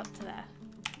goes up to there.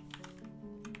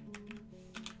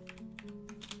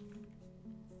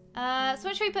 So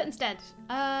what should we put instead?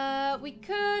 We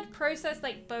could process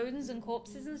like bones and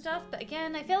corpses and stuff, but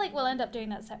again, I feel like we'll end up doing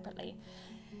that separately.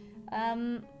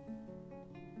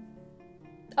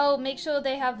 Oh, make sure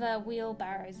they have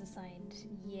wheelbarrows assigned.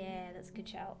 Yeah, that's a good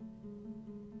shout.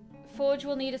 Forge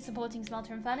will need a supporting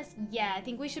smelter and furnace. Yeah, I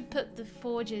think we should put the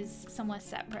forges somewhere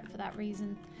separate for that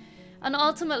reason. And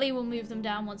ultimately, we'll move them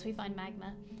down once we find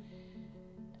magma.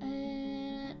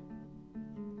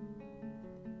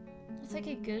 It's like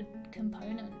a good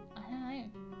component. I don't know.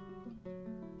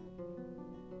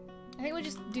 I think we'll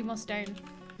just do more stone.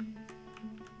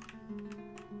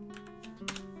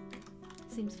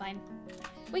 Seems fine.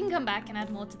 We can come back and add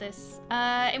more to this.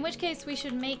 In which case we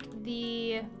should make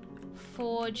the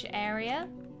forge area,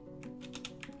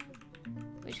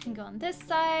 which can go on this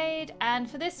side. And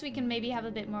for this we can maybe have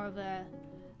a bit more of a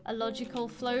logical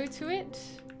flow to it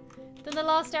than the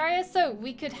last area. So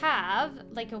we could have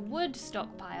like a wood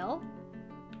stockpile.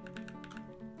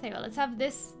 Tell you what, let's have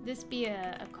this be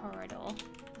a corridor.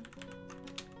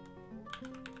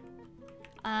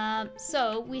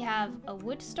 So we have a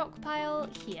wood stockpile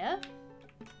here.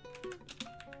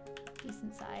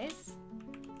 Decent size.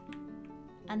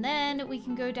 And then we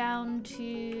can go down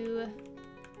to...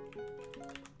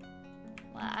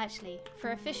 Well, actually,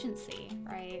 for efficiency,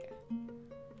 right?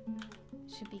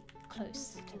 Should be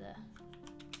close to the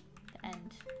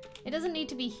end. It doesn't need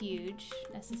to be huge,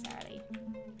 necessarily.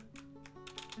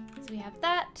 So we have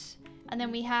that. And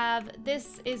then we have,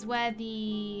 this is where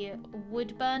the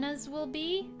wood burners will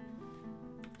be.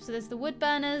 So there's the wood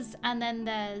burners, and then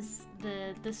there's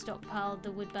the stockpile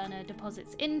the wood burner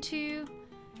deposits into,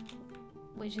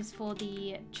 which is for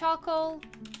the charcoal.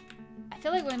 I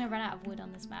feel like we're gonna run out of wood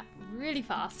on this map really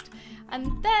fast.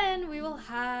 And then we will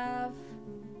have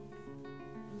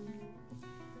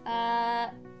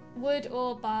wood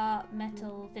or bar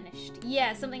metal finished.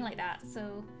 Yeah, something like that.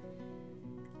 So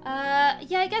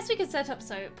yeah, I guess we could set up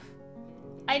soap.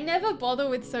 I never bother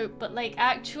with soap, but like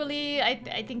actually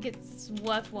I think it's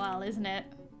worthwhile, isn't it?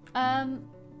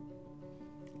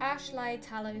 Ashlie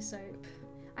tallow soap.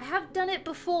 I have done it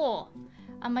before,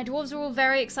 and my dwarves were all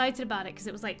very excited about it because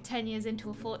it was like 10 years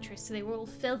into a fortress, so they were all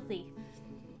filthy.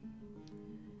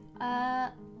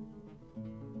 I've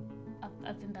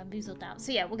been bamboozled now.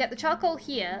 So yeah, we'll get the charcoal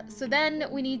here. So then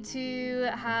we need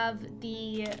to have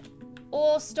the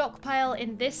ore stockpile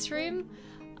in this room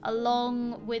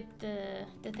along with the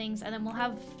things, and then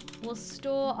we'll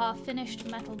store our finished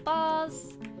metal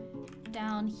bars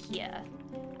down here.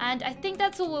 And I think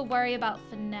that's all we'll worry about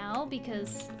for now,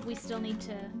 because we still need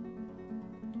to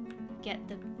get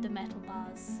the metal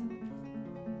bars.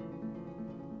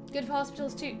 Good for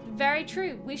hospitals too. Very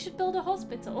true. We should build a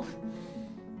hospital.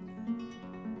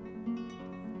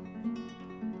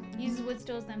 Uses wood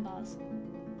stores, then bars.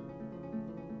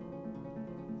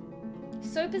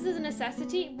 Soap is a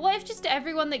necessity? What if just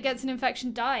everyone that gets an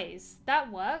infection dies?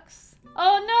 That works.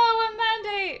 Oh no, a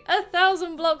mandate!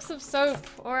 1,000 blocks of soap.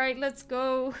 Alright, let's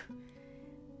go.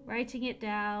 Writing it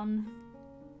down.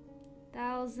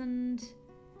 1,000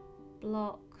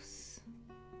 blocks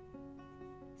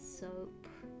soap.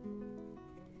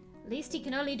 At least he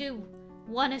can only do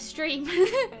one a stream.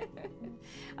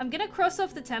 I'm gonna cross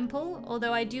off the temple,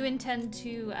 although I do intend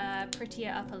to pretty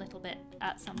it up a little bit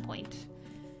at some point.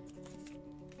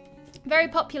 Very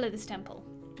popular, this temple.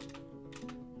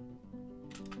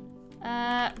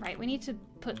 Right, we need to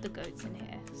put the goats in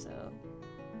here. So,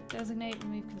 designate,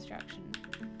 remove construction.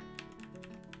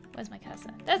 Where's my cursor?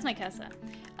 There's my cursor.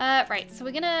 Right, so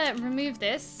we're gonna remove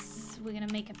this. We're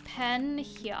gonna make a pen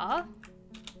here.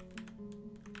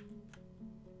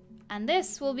 And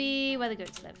this will be where the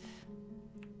goats live.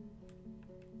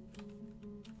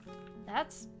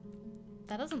 That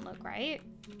doesn't look right.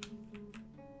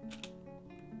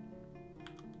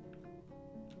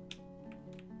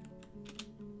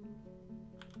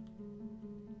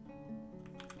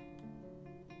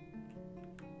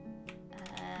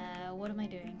 What am I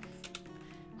doing?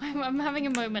 I'm having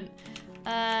a moment.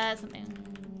 Something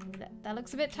that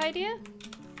looks a bit tidier.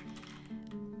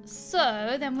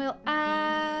 So then we'll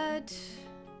add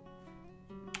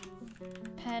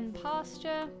pen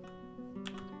pasture,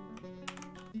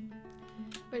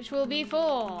 which will be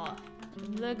for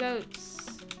the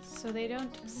goats, so they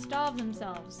don't starve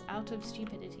themselves out of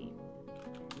stupidity.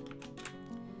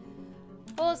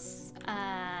 Horse,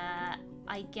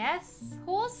 I guess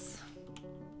horse.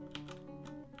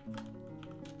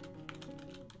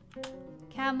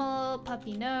 Camel,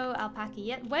 puppy, no. Alpaca,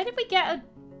 yet. Where did we get an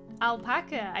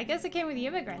alpaca? I guess it came with the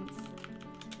immigrants.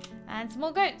 And some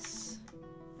more goats.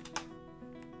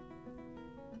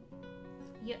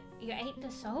 You ate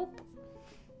the soap?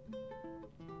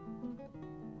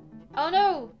 Oh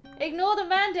no! Ignore the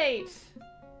mandate!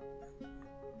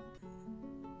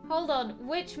 Hold on,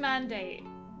 which mandate?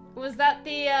 Was that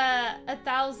the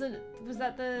 1,000? Was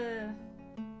that the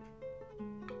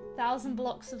 1,000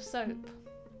 blocks of soap?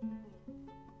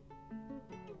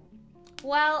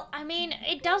 Well, I mean,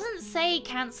 it doesn't say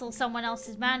cancel someone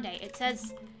else's mandate. It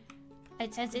says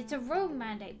it's a Rome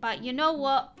mandate. But you know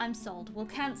what? I'm sold. We're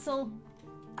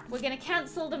gonna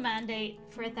cancel the mandate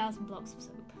for 1,000 blocks of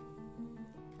soap.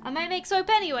 I might make soap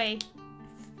anyway,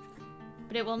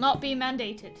 but it will not be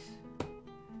mandated.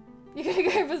 You're gonna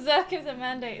go berserk if the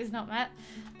mandate is not met.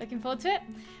 Looking forward to it.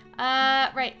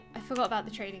 Right, I forgot about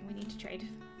the trading. We need to trade.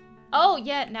 Oh,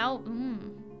 yeah, now,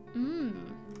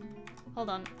 Hold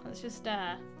on, let's just, you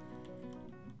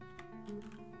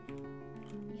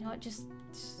know what, just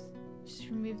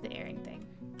remove the earring thing.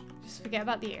 Just forget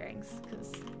about the earrings,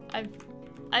 because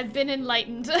I've been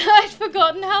enlightened. I'd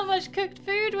forgotten how much cooked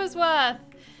food was worth.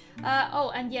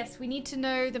 Oh, and yes, we need to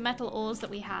know the metal ores that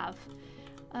we have.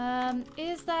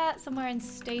 Is that somewhere in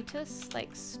status, like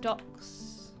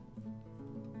stocks?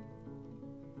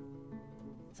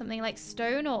 Something like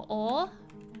stone or ore?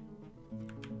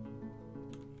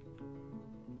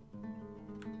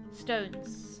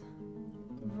 Stones.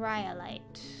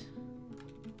 Rhyolite.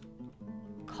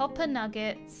 Copper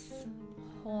nuggets.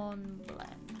 Hornblende.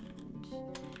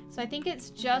 So I think it's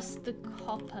just the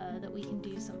copper that we can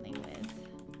do something with.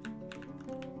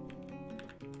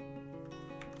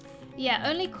 Yeah,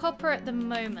 only copper at the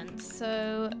moment,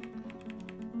 so...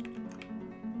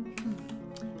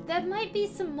 There might be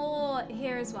some more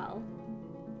here as well.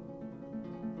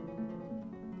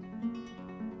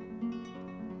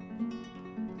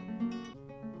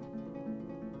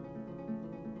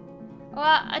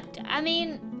 Well, I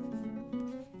mean...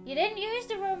 You didn't use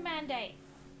the room mandate.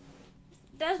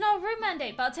 There's no room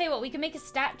mandate, but I'll tell you what, we can make a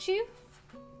statue.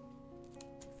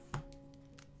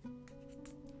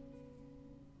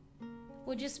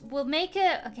 We'll make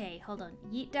a... Okay, hold on.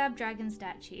 Yeet Dab Dragon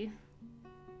statue.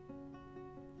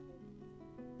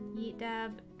 Yeet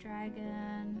Dab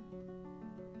Dragon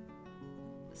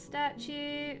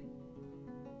statue.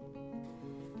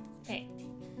 Okay.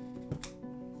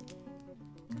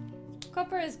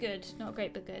 Copper is good. Not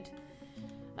great, but good.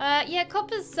 Yeah,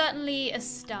 copper's certainly a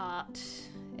start,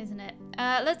 isn't it?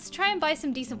 Let's try and buy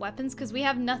some decent weapons, because we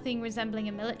have nothing resembling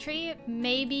a military.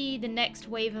 Maybe the next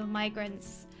wave of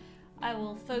migrants... I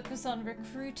will focus on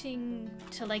recruiting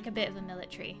to like a bit of a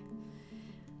military.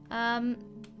 I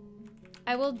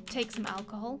will take some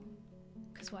alcohol,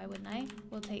 because why wouldn't I?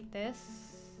 We'll take this.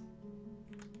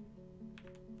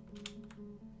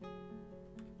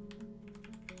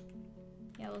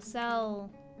 Yeah, we'll sell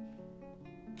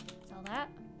that.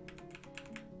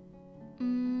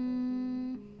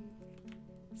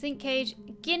 Zinc cage,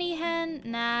 guinea hen,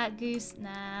 nah, goose,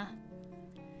 nah.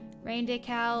 Reindeer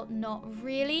cow, not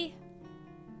really.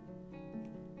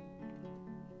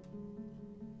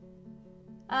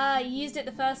 You used it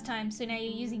the first time, so now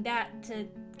you're using that to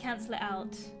cancel it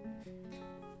out.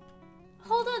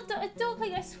 Hold on,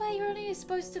 Dorkling, I swear you're only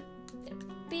supposed to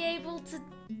be able to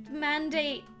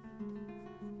mandate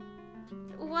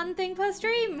one thing per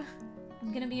stream.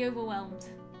 I'm gonna be overwhelmed.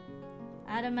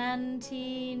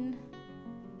 Adamantine.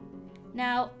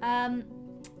 Now,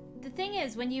 the thing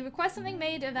is, when you request something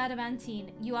made of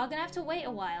adamantine, you are gonna have to wait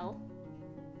a while.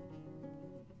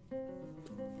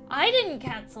 I didn't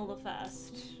cancel the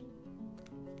first.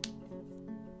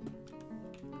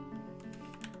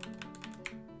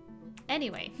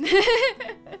 Anyway.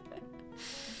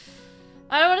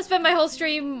 I don't want to spend my whole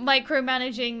stream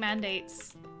micromanaging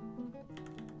mandates.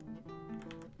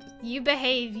 You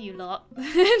behave, you lot.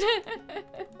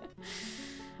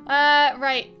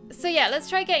 Right. So yeah, let's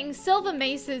try getting silver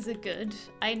maces are good.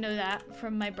 I know that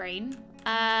from my brain.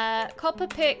 Copper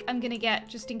pick I'm gonna get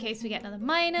just in case we get another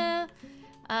miner.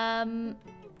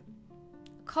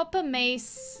 Copper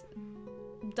mace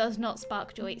does not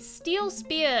spark joy. Steel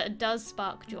spear does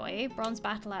spark joy. Bronze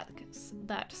battle axe,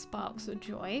 that sparks a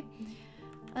joy.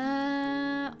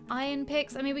 Iron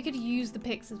picks. I mean, we could use the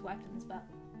picks as weapons, but...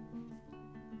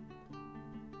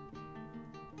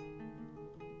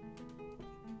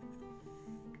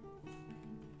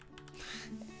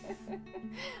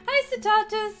 Hi,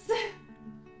 Satatus!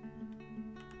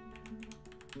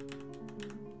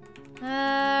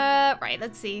 Right,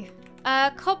 let's see.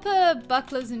 Copper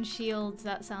bucklers and shields,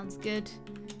 that sounds good.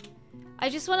 I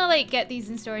just want to, like, get these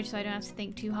in storage so I don't have to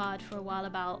think too hard for a while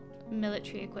about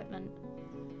military equipment.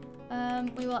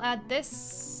 We will add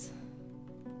this.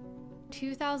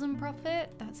 2,000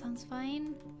 profit, that sounds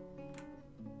fine.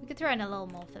 We could throw in a little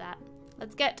more for that.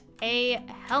 Let's get a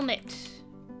helmet.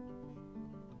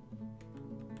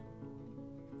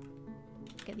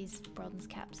 Get these bronze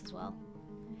caps as well.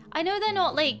 I know they're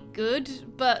not, like, good,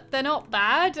 but they're not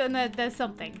bad, and there's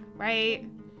something, right?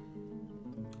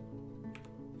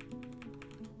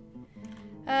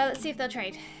 Let's see if they'll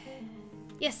trade.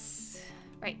 Yes.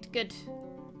 Right, good.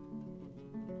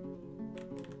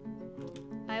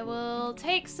 I will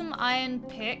take some iron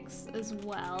picks as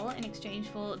well in exchange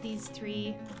for these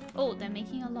 3. Oh, they're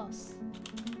making a loss.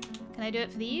 Can I do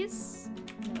it for these?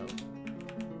 No.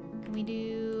 Can we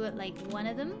do, like, one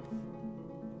of them?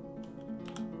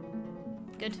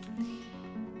 good.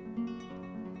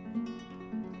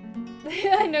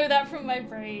 I know that from my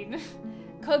brain.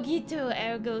 Cogito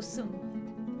ergo sum.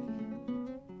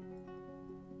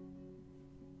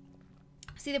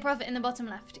 See the profit in the bottom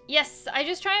left. Yes, I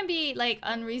just try and be like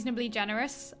unreasonably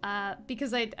generous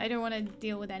because I don't want to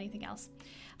deal with anything else.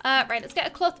 Right, let's get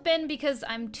a cloth bin because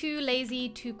I'm too lazy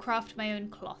to craft my own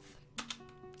cloth.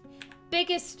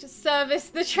 Biggest service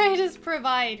the traders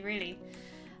provide, really.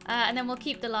 And then we'll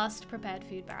keep the last prepared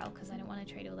food barrel because I don't want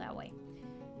to trade all that away.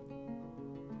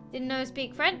 Didn't know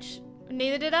speak French?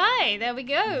 Neither did I. There we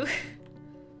go.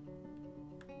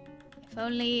 If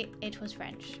only it was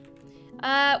French.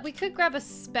 We could grab a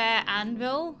spare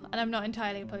anvil, and I'm not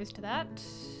entirely opposed to that.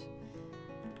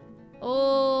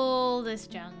 All this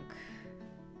junk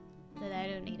that I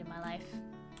don't need in my life.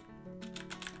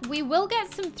 We will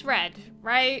get some thread,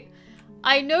 right?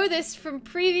 I know this from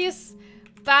previous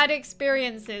bad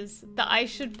experiences that I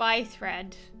should buy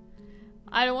thread.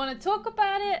 I don't want to talk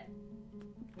about it,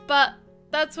 but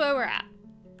that's where we're at.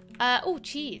 Oh,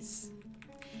 cheese.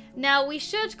 Now, we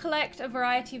should collect a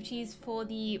variety of cheese for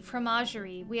the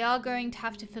fromagerie. We are going to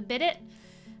have to forbid it.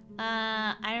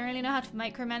 I don't really know how to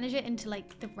micromanage it into,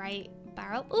 like, the right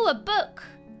barrel. Ooh, a book!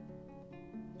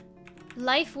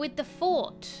 Life with the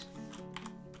Fort.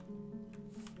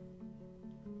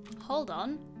 Hold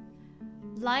on.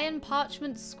 Lion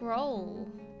parchment scroll.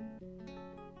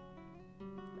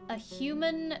 A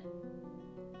human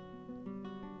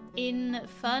in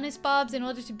furnace barbs in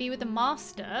order to be with the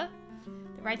master.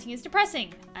 The writing is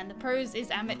depressing, and the prose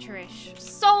is amateurish.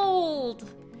 Sold!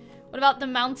 What about the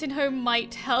mountain home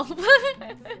might help?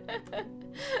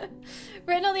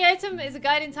 Written on the item is a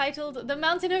guide entitled The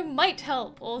Mountain Home Might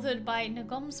Help, authored by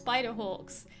Nagom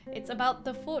Spiderhawks. It's about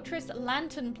the fortress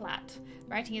Lanternplat.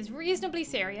 Writing is reasonably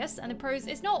serious, and the prose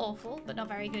is not awful, but not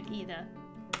very good either.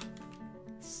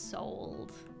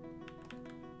 Sold.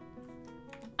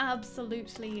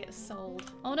 Absolutely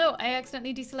sold. Oh no, I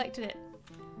accidentally deselected it.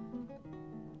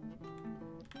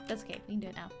 That's okay, we can do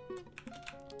it now.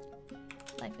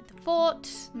 Life at the Fort,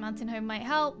 Mountain Home might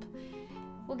help.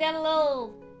 We'll get a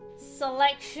little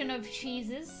selection of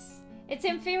cheeses. It's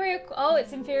inferior, oh,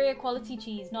 it's inferior quality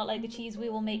cheese, not like the cheese we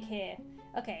will make here.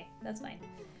 Okay, that's fine.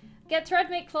 Get thread,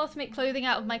 make cloth, make clothing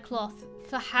out of my cloth.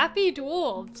 For happy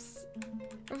dwarves.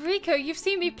 Rico, you've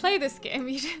seen me play this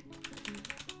game.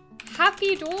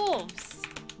 Happy dwarves.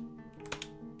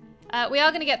 We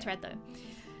are gonna get thread though.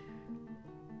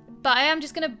 But I am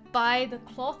just gonna buy the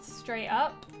cloth straight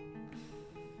up.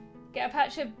 Get a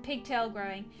patch of pigtail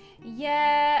growing.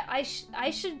 Yeah, I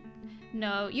should...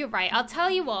 No, you're right. I'll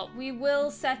tell you what. We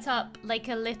will set up like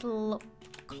a little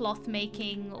cloth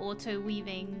making, auto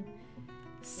weaving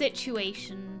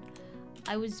situation.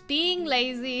 I was being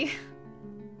lazy.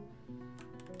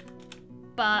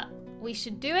 But we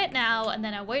should do it now and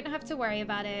then I won't have to worry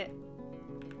about it.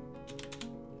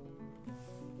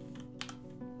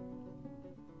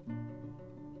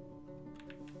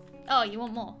 Oh, you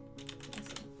want more? I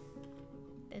see.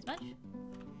 There's much?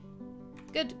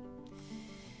 Good.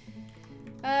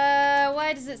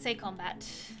 Why does it say combat?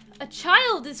 A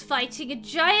child is fighting a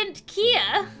giant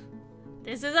Kia?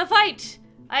 This is a fight!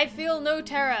 I feel no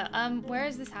terror. Where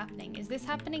is this happening? Is this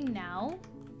happening now?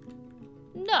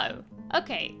 No.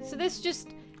 Okay, so this just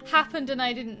happened and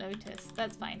I didn't notice.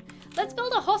 That's fine. Let's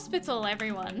build a hospital,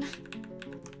 everyone.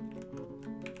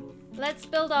 Let's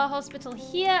build our hospital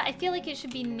here. I feel like it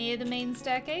should be near the main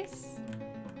staircase.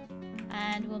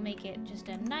 And we'll make it just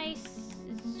a nice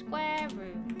square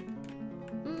room.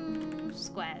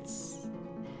 Squares.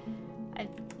 I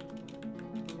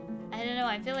don't know,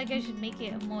 I feel like I should make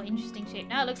it a more interesting shape.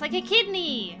 Now it looks like a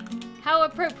kidney! How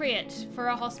appropriate for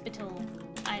a hospital.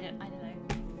 I don't know.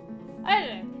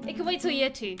 It can wait till year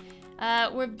 2.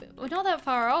 We're not that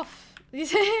far off.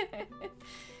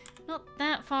 Not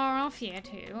that far off year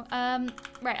 2.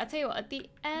 Right, I'll tell you what, at the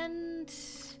end...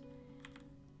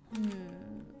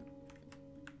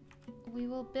 We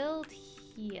will build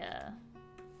here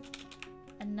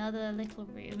another little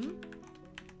room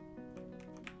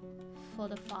for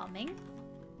the farming.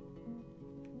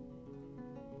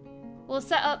 We'll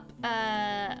set up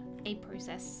a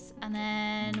process and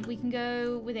then we can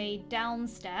go with a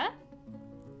downstair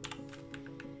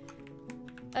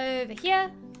over here.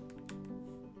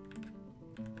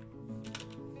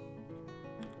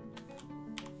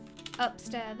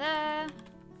 Upstairs there.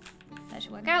 That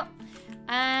should work out.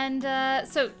 And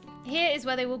so here is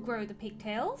where they will grow the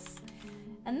pigtails.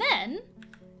 And then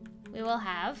we will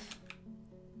have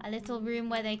a little room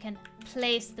where they can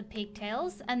place the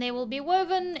pigtails and they will be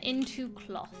woven into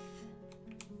cloth.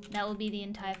 That will be the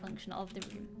entire function of the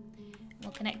room.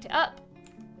 We'll connect it up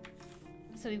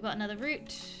So we've got another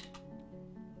route.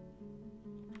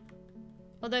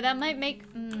 Although that might make...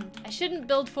 I shouldn't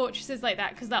build fortresses like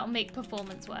that because that'll make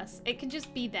performance worse. It can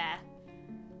just be there.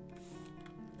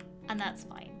 And that's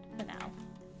fine for now.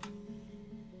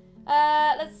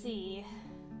 Let's see.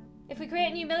 If we create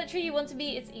a new military, you want to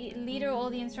be its leader or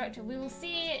the instructor. We will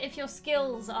see if your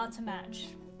skills are to match.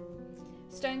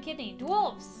 Stone kidney.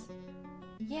 Dwarves.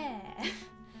 Yeah.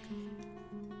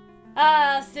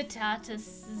 Citatus.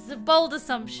 This is a bold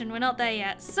assumption. We're not there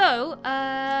yet. So,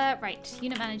 right.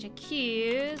 Unit manager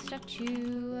Q.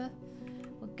 Statue.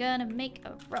 We're gonna make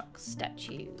a rock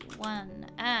statue. 1.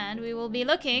 And we will be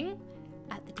looking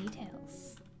at the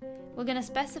details. We're gonna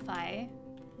specify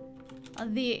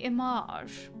the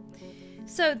image.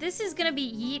 So this is gonna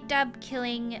be Yeet Dab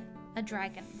killing a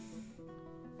dragon.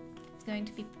 It's going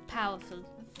to be powerful.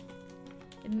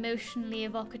 Emotionally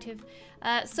evocative.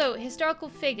 So, historical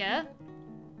figure.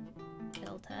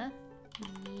 Filter.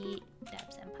 Yeet Dab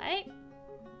Senpai.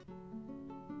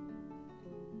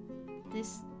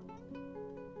 This.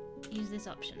 Use this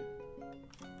option.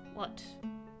 What?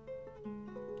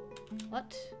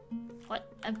 What?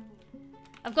 What?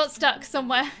 I've got stuck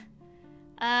somewhere.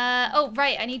 Oh,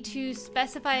 right. I need to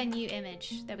specify a new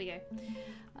image. There we go.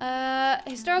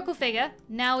 Historical figure.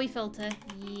 Now we filter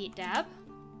Yeet Dab.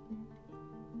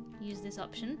 Use this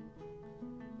option.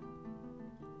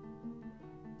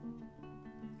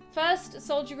 First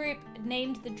soldier group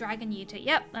named the Dragon Eater.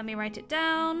 Yep, let me write it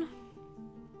down.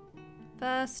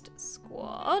 First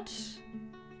squad.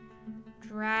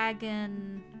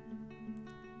 Dragon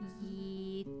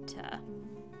Eater.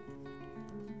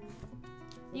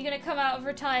 You're gonna come out of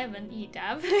retirement, Yeet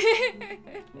Dab.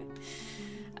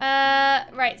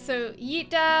 Right, so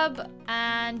Yeet Dab,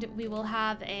 and we will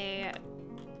have a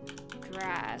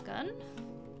dragon.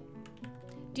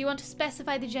 Do you want to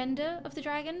specify the gender of the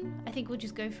dragon? I think we'll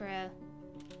just go for a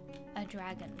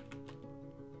dragon.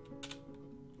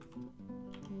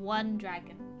 1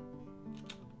 dragon.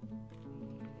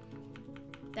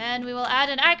 Then we will add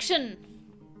an action.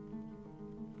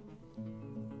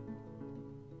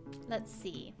 Let's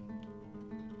see.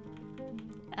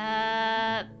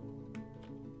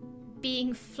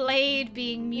 Being flayed,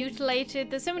 being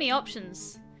mutilated. There's so many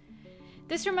options.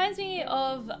 This reminds me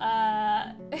of,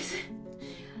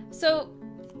 so,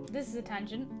 this is a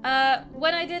tangent.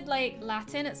 When I did, like,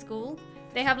 Latin at school,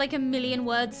 they have, like, 1,000,000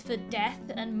 words for death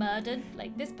and murdered.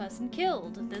 Like, this person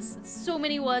killed. There's so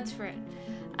many words for it.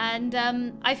 And,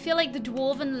 I feel like the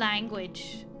Dwarven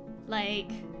language,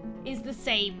 like, is the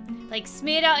same. Like,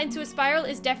 smeared out into a spiral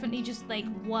is definitely just, like,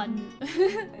 one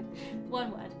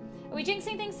word. Are we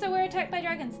jinxing things so we're attacked by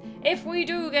dragons? If we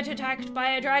do get attacked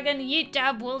by a dragon, Yeet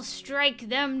Dab will strike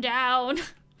them down.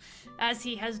 As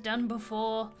he has done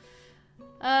before.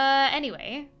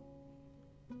 Anyway.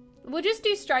 We'll just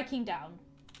do striking down.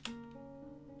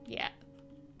 Yeah.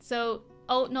 So,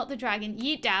 oh, not the dragon.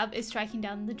 Yeet Dab is striking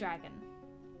down the dragon.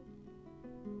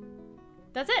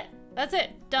 That's it. That's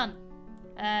it. Done.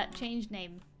 Change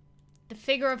name. The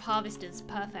figure of harvesters.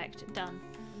 Perfect. Done.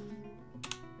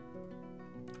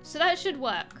 So that should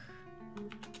work.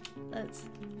 Let's...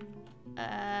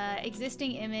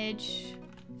 existing image,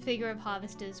 figure of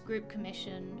harvesters, group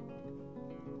commission.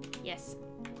 Yes.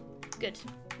 Good.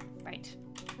 Right.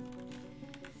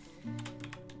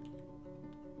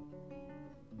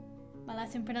 My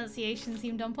Latin pronunciation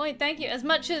seemed on point. Thank you. As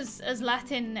much as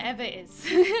Latin ever is.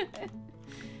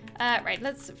 Right,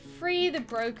 let's free the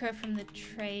broker from the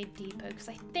trade depot, because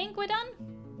I think we're done.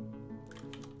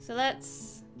 So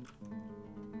let's...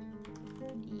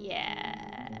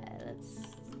 Yeah, let's...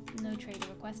 No trader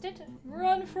requested.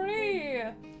 Run free!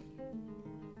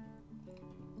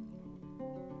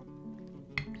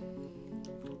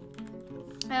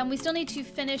 We still need to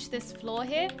finish this floor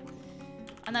here.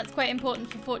 And that's quite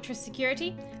important for fortress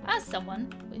security. As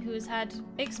someone who has had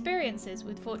experiences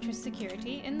with fortress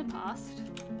security in the past,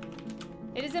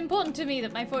 it is important to me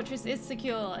that my fortress is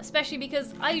secure, especially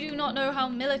because I do not know how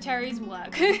militaries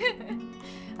work.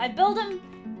 I build them,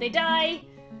 they die,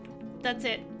 that's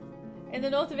it. In the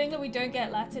north of England, we don't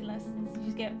get Latin lessons. You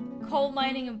just get coal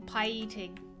mining and pie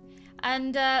eating.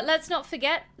 And let's not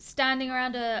forget standing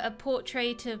around a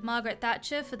portrait of Margaret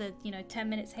Thatcher for the, 10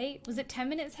 minutes hate. Was it 10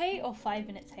 minutes hate or 5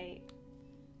 minutes hate?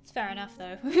 It's fair enough,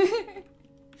 though.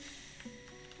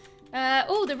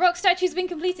 Oh, the rock statue's been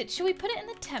completed. Should we put it in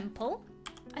the temple?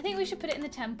 I think we should put it in the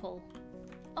temple.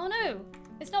 Oh no,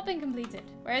 it's not been completed.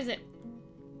 Where is it?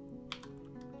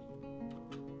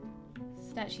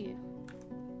 Statue.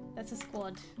 That's a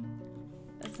squad.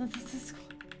 That's a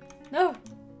squad. No!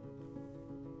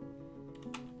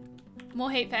 More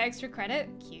hate for extra credit?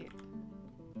 Cute.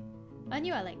 I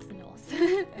knew I liked the north.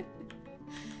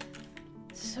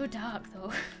 So dark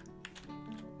though.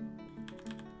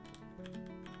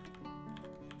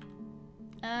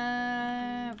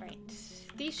 Right.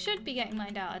 These should be getting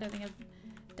mined out. I don't think I've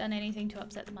done anything to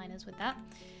upset the miners with that.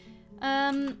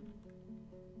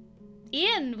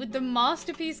 Ian with the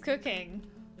masterpiece cooking.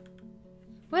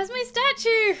 Where's my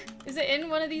statue? Is it in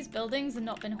one of these buildings and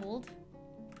not been hauled?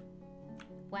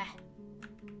 Where?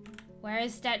 Where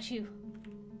is statue?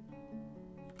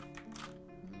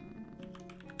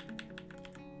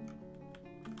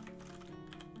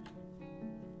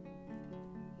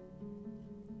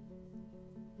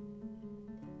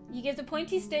 You give the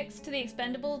pointy sticks to the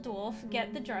expendable dwarf,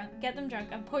 get them drunk,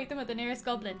 and point them at the nearest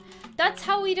goblin. That's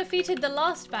how we defeated the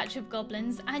last batch of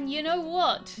goblins, and you know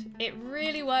what? It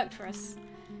really worked for us.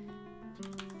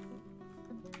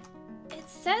 It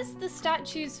says the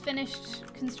statue's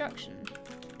finished construction.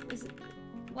 Is it?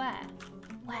 Where?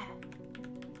 Where?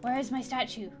 Where is my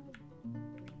statue?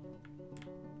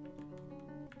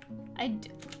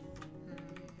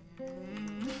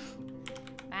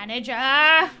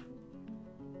 Manager!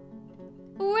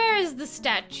 Where is the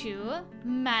statue?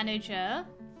 Manager?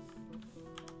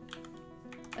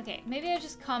 Okay, maybe I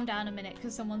just calm down a minute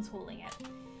because someone's hauling it.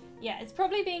 Yeah, it's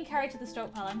probably being carried to the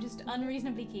stockpile. I'm just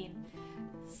unreasonably keen.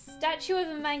 Statue of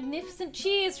a magnificent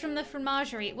cheese from the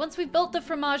fromagerie. Once we've built the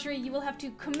fromagerie, you will have to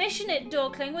commission it,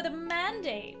 Dorkling, with a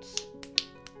mandate.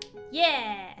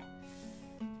 Yeah!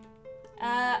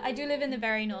 I do live in the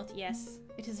very north, yes.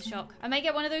 It is a shock. I might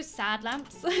get one of those sad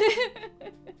lamps.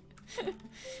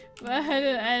 But I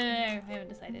don't know. I haven't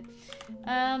decided.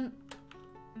 I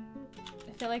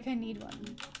feel like I need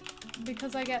one.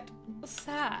 Because I get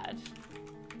sad.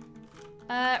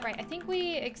 Right, I think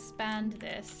we expand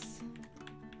this.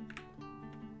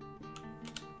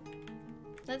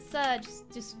 Let's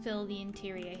just fill the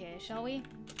interior here, shall we?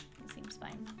 That seems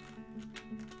fine.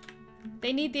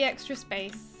 They need the extra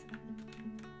space.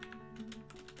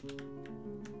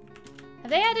 Have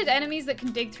they added enemies that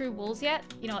can dig through walls yet?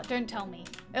 You know what, don't tell me.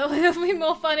 It'll be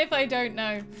more fun if I don't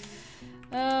know.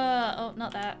 Oh,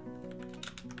 not that.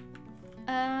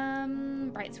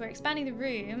 Right, so we're expanding the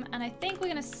room, and I think we're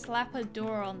gonna slap a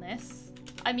door on this.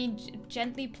 I mean,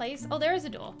 gently place. Oh, there is a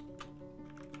door.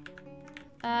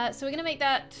 So we're gonna make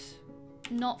that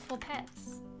not for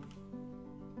pets.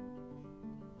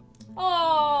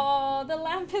 Oh, the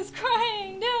lamp is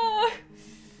crying, no!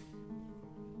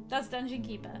 That's Dungeon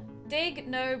Keeper. Dig,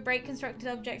 no. Break constructed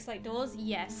objects like doors,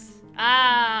 yes.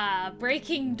 Ah,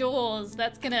 breaking doors.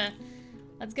 That's gonna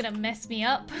mess me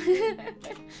up.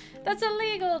 That's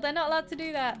illegal. They're not allowed to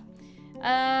do that.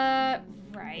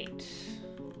 Right.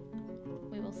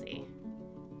 We will see.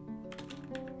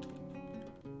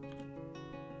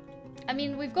 I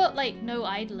mean, we've got like no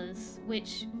idlers,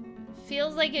 which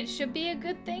feels like it should be a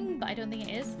good thing, but I don't think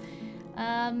it is.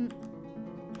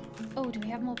 Oh, do we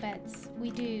have more beds?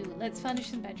 We do. Let's furnish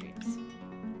some bedrooms.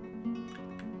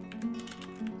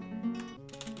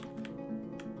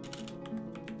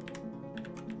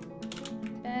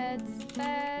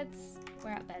 Beds.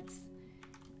 We're at beds.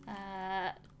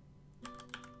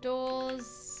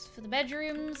 Doors for the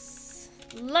bedrooms.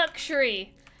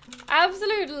 Luxury.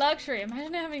 Absolute luxury.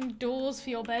 Imagine having doors for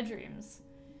your bedrooms.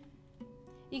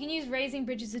 You can use raising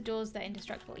bridges of doors that are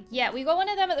indestructible. Yeah, we got one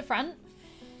of them at the front.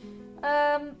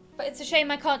 But it's a shame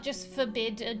I can't just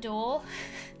forbid a door.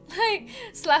 Like,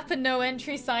 slap a no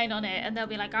entry sign on it and they'll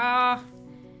be like, ah,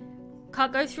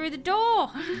 can't go through the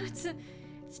door. It's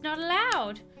not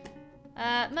allowed.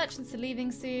 Merchants are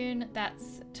leaving soon.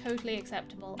 That's totally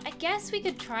acceptable. I guess we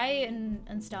could try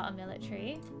and start a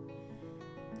military.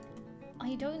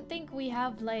 I don't think we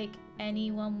have, like,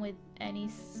 anyone with any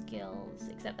skills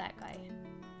except that guy.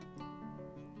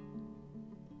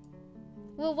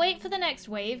 We'll wait for the next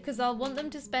wave because I'll want them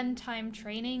to spend time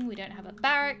training. We don't have a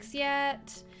barracks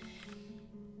yet.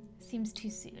 Seems too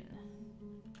soon.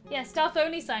 Yeah, staff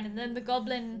only sign, and then the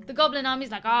goblin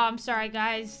army's like, oh, I'm sorry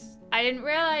guys. I didn't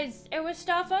realize it was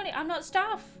staff only. I'm not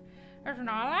staff. It's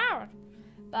not allowed.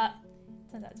 But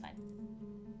turns out it's fine.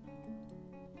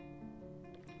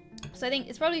 So I think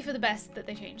it's probably for the best that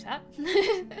they change that.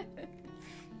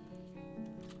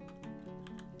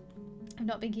 I've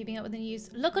not been keeping up with the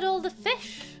news. Look at all the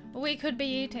fish we could be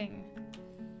eating.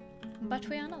 But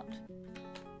we are not.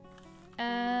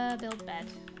 Build bed.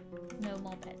 No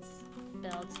more beds.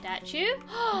 Build statue.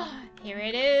 Here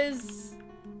it is.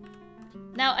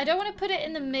 Now, I don't want to put it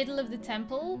in the middle of the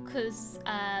temple because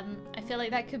I feel like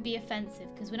that could be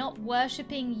offensive because we're not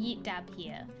worshipping Yeet Dab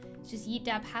here. It's just Yeet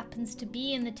Dab happens to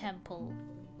be in the temple.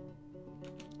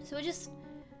 So we just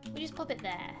pop it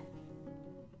there.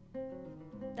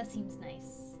 That seems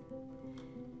nice.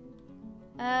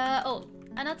 Oh,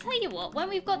 and I'll tell you what, when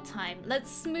we've got time,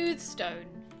 let's smooth stone.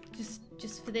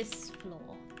 Just for this floor.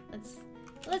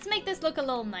 Let's make this look a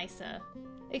little nicer.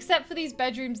 Except for these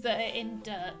bedrooms that are in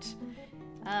dirt.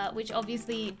 Which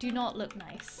obviously do not look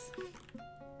nice.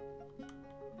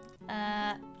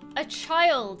 A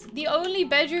child. The only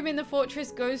bedroom in the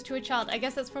fortress goes to a child. I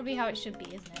guess that's probably how it should be,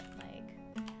 isn't it? Like,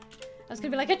 I was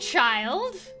gonna be like, a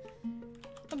child?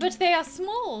 But they are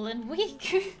small and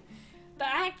weak. But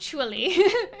actually,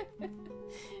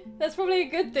 that's probably a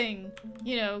good thing,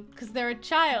 you know, because they're a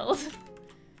child.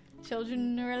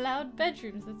 Children are allowed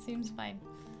bedrooms, that seems fine.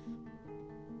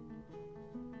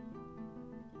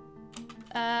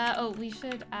 Oh, we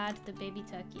should add the baby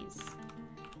turkeys,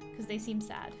 because they seem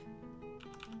sad.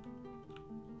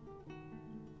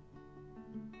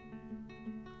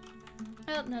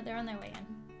 Oh, no, they're on their way in.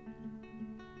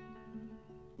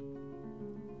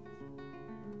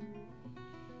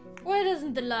 Why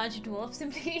doesn't the large dwarf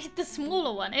simply eat the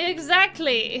smaller one?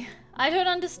 Exactly! I don't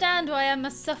understand why I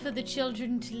must suffer the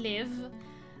children to live.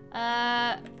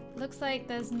 Looks like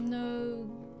there's no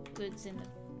goods in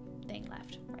the thing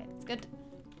left. Right, that's good.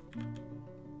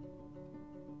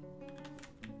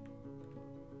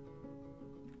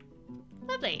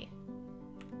 Lovely.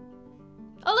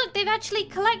 Oh look, they've actually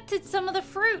collected some of the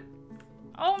fruit.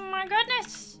 Oh my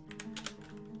goodness.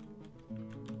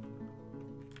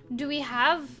 Do we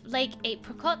have, like,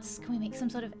 apricots? Can we make some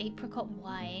sort of apricot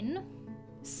wine?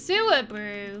 Sewer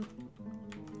brew.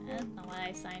 That's not what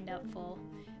I signed up for.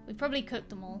 We probably cooked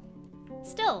them all.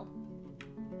 Still.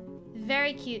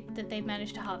 Very cute that they've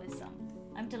managed to harvest some.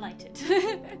 I'm delighted.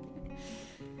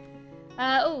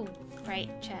 Oh, right,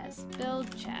 chairs.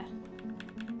 Build chair.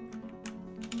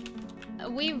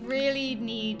 We really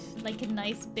need, like, a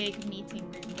nice big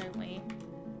meeting room, don't we?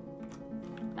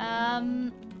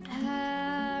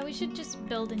 We should just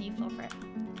build a new floor for it.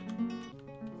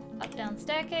 Up, down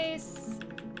staircase.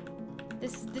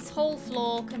 This whole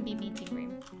floor can be meeting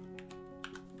room.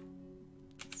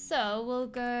 So we'll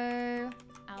go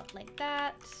out like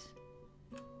that.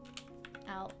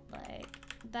 Out like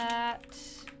that.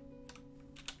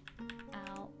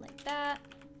 Out like that.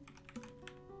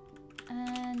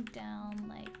 And down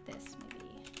like this,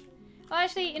 maybe. Oh,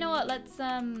 actually, you know what? Let's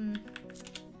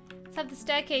have the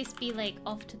staircase be like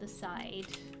off to the side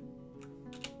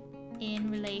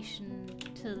in relation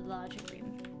to the larger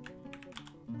room.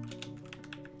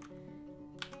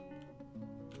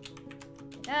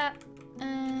 That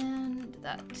and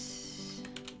that.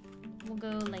 We'll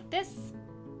go like this.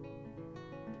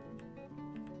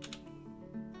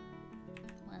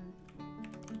 One.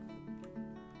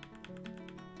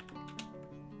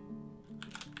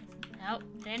 Nope,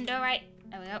 didn't do it right.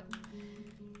 There we go.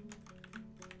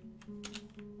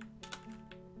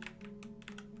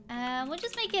 We'll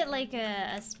just make it like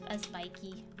a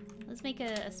spiky. Let's make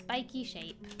a spiky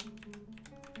shape.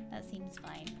 That seems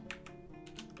fine.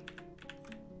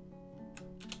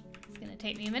 It's gonna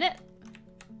take me a minute.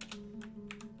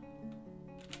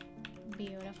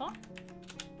 Beautiful.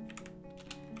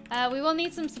 We will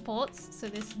need some supports so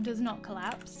this does not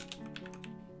collapse.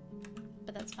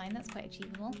 But that's fine, that's quite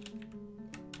achievable.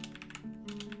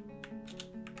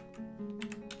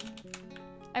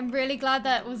 I'm really glad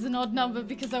that was an odd number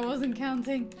because I wasn't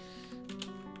counting.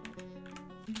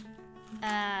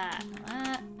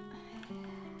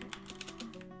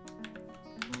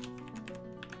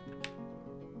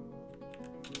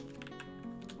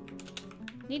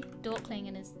 Need Dorkling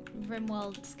and his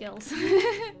Rimworld skills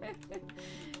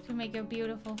to make a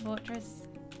beautiful fortress.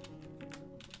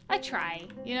 I try,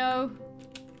 you know?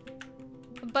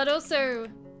 But also,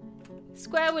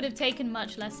 Square would have taken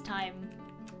much less time,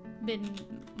 been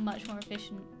much more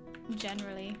efficient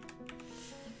generally.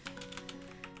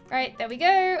 Right, there we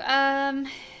go.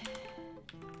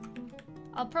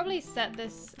 I'll probably set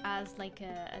this as like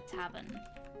a tavern.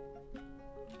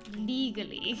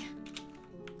 Legally.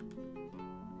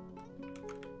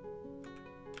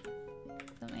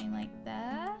 Something like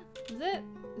that. Is it?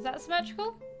 Is that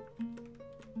symmetrical?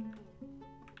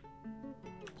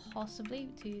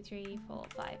 Possibly. 2, 3, 4,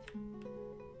 5.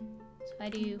 So if I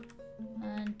do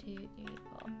 1, 2, 3,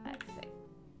 4, 5, 6.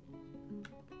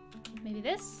 Maybe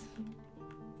this?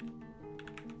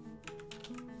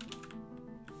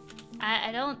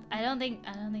 I don't think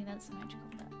that's symmetrical,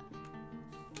 but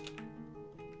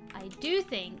I do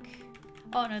think.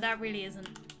 Oh no, that really isn't.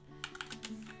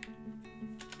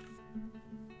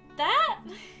 That?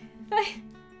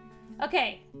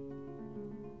 Okay.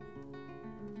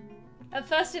 At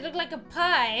first it looked like a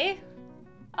pie.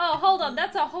 Oh, hold on,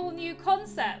 that's a whole new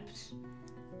concept.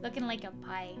 Looking like a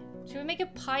pie. Should we make a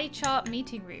pie chart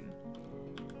meeting room?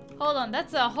 Hold on,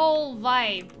 that's a whole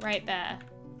vibe right there.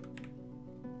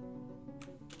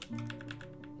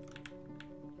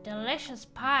 Delicious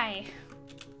pie.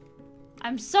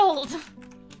 I'm sold.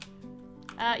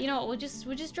 You know what? We'll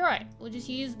just draw it. We'll just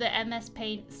use the MS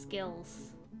Paint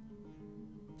skills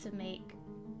to make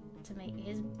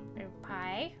his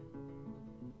pie.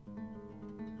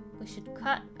 We should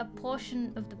cut a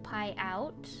portion of the pie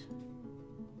out.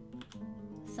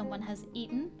 Someone has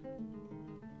eaten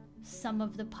some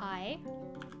of the pie.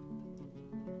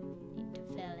 Need to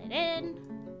fill it in.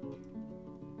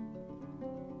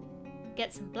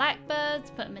 Get some blackbirds,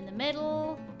 put them in the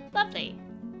middle. Lovely.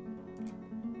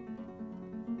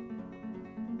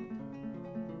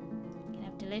 You can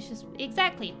have delicious,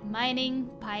 exactly,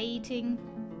 mining, pie eating.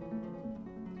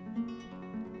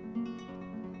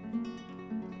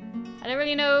 I don't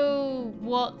really know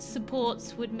what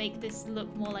supports would make this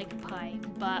look more like a pie,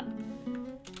 but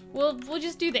we'll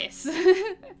just do this.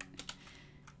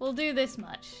 We'll do this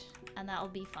much, and that'll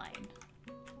be fine.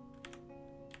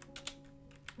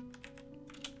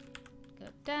 Go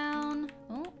down.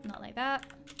 Oh, not like that.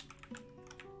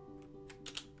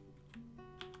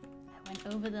 I went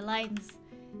over the lines.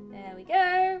 There we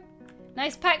go.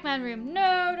 Nice Pac-Man room.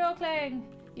 No, Dorkling.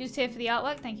 Used here for the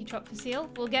artwork. Thank you, Trop for Seal.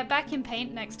 We'll get back in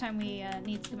paint next time we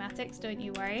need schematics. Don't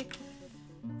you worry.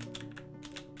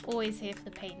 Always here for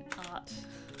the paint art.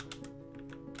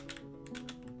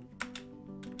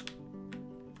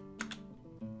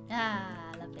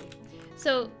 Ah, lovely.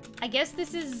 So, I guess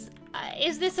this is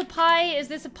this a pie? Is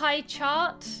this a pie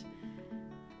chart?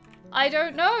 I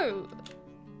don't know.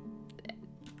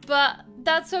 But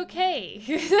that's okay.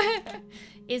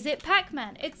 Is it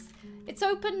Pac-Man? It's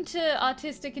open to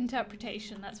artistic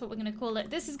interpretation. That's what we're going to call it.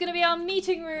 This is going to be our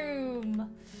meeting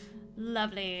room.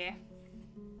 Lovely.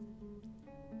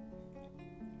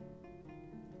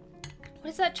 What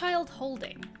is that child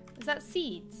holding? Is that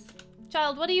seeds?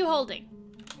 Child, what are you holding?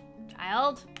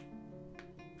 Child?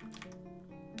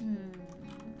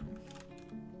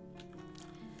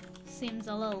 Seems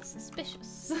a little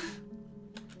suspicious.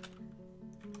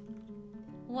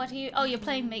 What are you... Oh, you're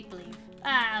playing make-believe.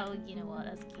 Oh, you know what?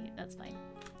 That's cute. That's fine.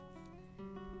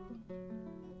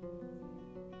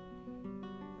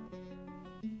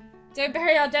 Don't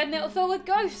bury our dead and it'll fill with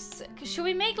ghosts. Should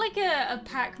we make like a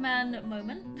Pac-Man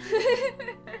moment?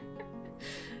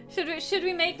 Should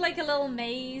we make like a little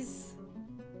maze?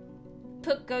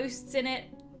 Put ghosts in it?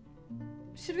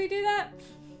 Should we do that?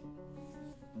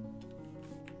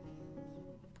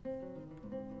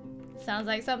 Sounds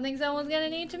like something someone's gonna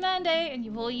need to mandate, and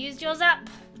you've all used yours up.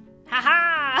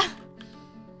 Haha!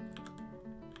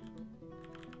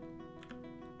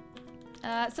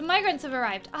 Some migrants have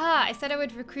arrived. Ah, I said I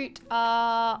would recruit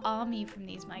our army from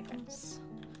these migrants.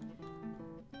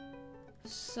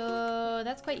 So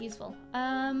that's quite useful.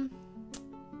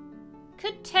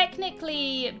 Could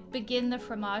technically begin the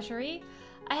fromagerie.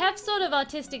 I have sort of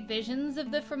artistic visions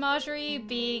of the fromagerie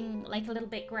being like a little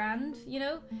bit grand, you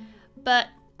know? But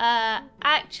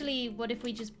actually, what if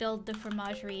we just build the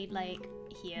fromagerie like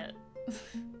here?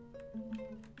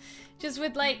 Just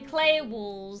with like clay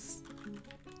walls.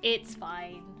 It's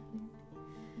fine.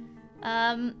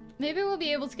 Maybe we'll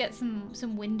be able to get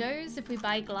some windows if we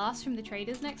buy glass from the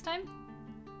traders next time.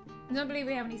 I don't believe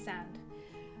we have any sand.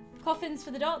 Coffins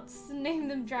for the dots and name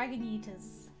them Dragon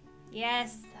Eaters.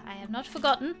 Yes, I have not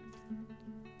forgotten.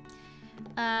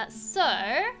 I'll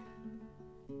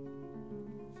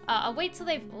wait till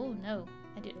they've... Oh no,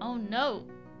 I did... Oh no.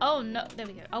 Oh no, there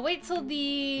we go. I'll wait till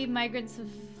the migrants have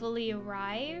fully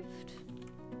arrived.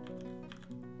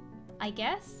 I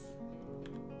guess.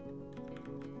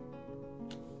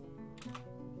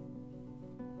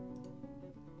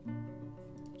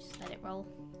 Just let it roll.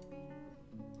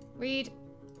 Read.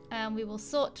 And we will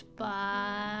sort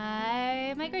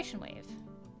by migration wave.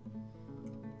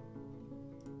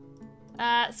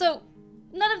 So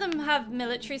none of them have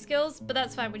military skills, but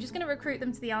that's fine. We're just going to recruit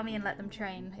them to the army and let them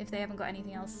train if they haven't got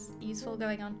anything else useful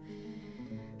going on.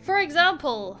 For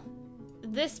example,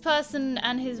 this person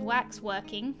and his wax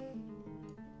working.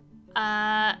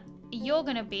 You're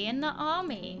going to be in the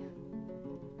army.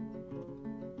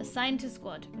 Assigned to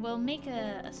squad. We'll make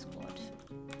a squad.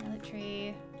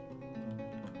 Military.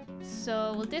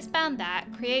 So we'll disband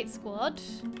that. Create squad.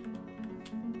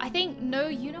 I think no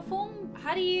uniform?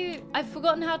 How do you... I've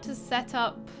forgotten how to set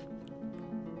up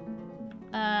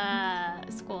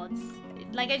squads.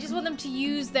 Like, I just want them to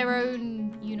use their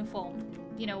own uniform.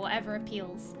 You know, whatever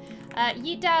appeals.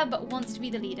 Yidab wants to be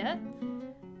the leader.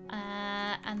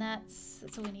 And that's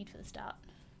all we need for the start.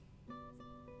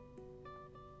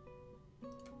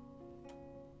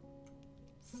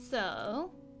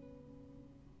 So...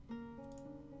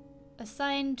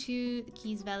 Assign to the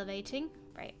keys of elevating.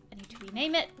 Right, I need to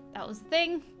rename it. That was the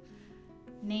thing.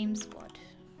 Name squad.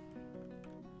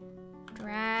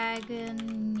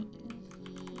 Dragon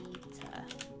Eater.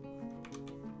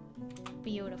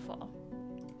 Beautiful.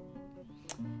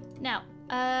 Now,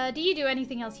 do you do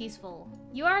anything else useful?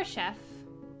 You are a chef.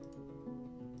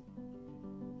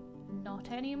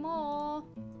 Not anymore.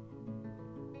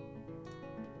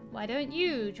 Why don't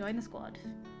you join the squad?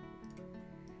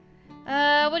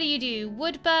 What do you do?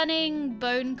 Wood burning,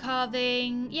 bone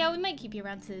carving. Yeah, we might keep you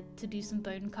around to do some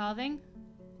bone carving.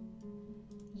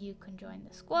 You can join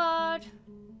the squad.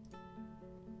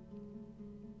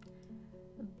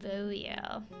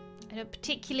 Booyah. I don't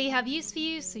particularly have use for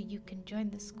you, so you can join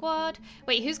the squad.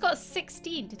 Wait, who's got a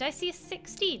 16? Did I see a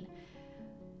 16?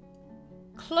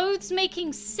 Clothes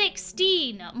making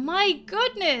 16. My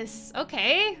goodness.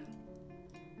 Okay.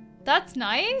 That's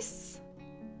nice.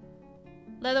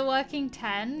 Leatherworking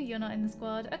 10. You're not in the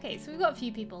squad. Okay, so we've got a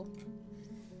few people.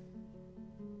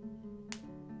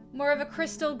 More of a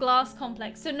crystal glass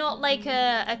complex. So not like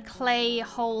a clay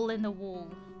hole in the wall,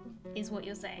 is what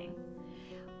you're saying.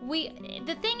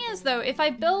 The thing is though, if I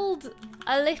build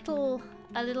a little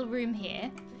room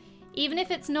here, even if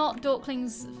it's not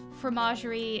Dorkling's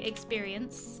fromagerie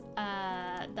experience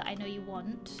that I know you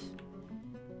want,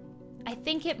 I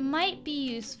think it might be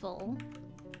useful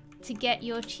to get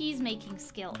your cheese making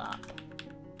skill up.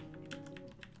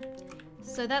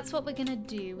 So that's what we're gonna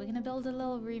do. We're gonna build a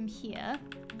little room here.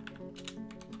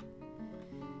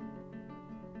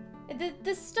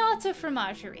 The starter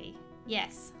fromagerie,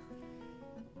 yes.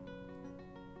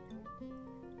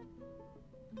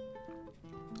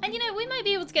 And you know, we might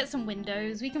be able to get some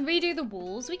windows. We can redo the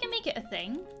walls. We can make it a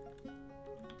thing.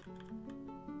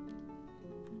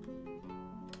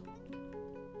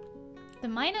 The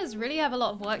miners really have a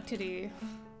lot of work to do.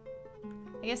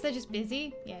 I guess they're just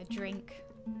busy. Yeah, drink.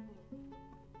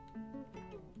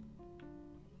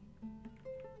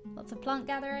 Lots of plant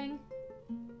gathering.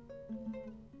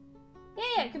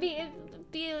 Yeah,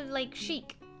 it'd be like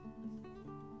chic.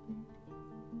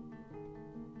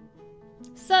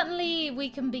 Certainly we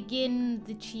can begin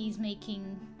the cheese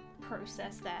making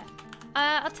process there.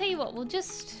 I'll tell you what,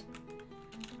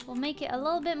 we'll make it a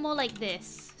little bit more like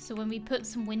this. So when we put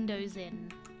some windows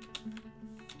in,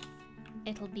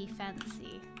 it'll be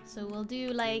fancy. So we'll do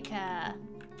like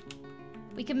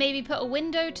we can maybe put a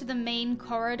window to the main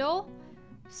corridor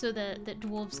so that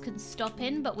dwarves can stop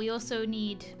in, but we also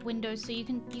need windows so you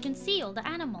can see all the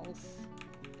animals,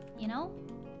 you know?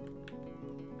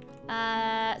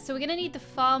 So we're gonna need the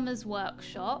farmer's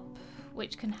workshop,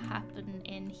 which can happen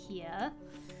in here.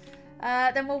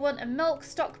 Then we'll want a milk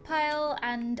stockpile,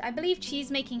 and I believe cheese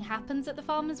making happens at the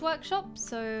farmer's workshop,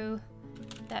 so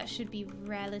that should be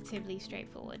relatively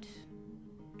straightforward.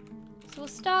 So we'll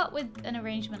start with an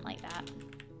arrangement like that.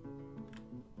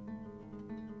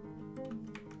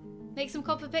 Make some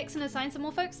copper picks and assign some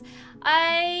more folks?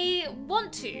 I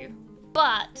want to,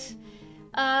 but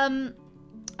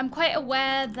I'm quite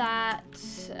aware that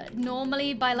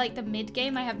normally by like the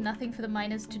mid-game I have nothing for the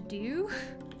miners to do.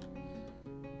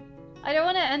 I don't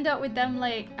want to end up with them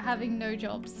like having no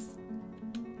jobs.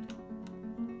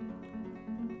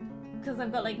 Because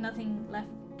I've got like nothing left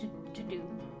to do.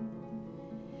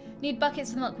 Need buckets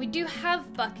for the milk. We do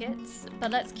have buckets,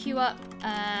 but let's queue up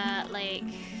like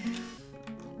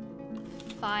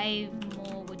 5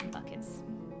 more wooden buckets.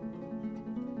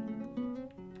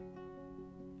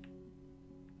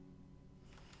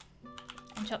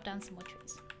 And chop down some more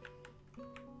trees.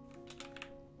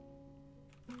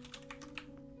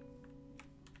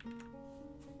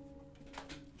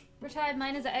 Retired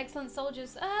miners are excellent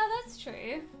soldiers. That's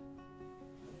true.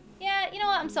 Yeah, you know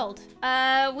what? I'm sold.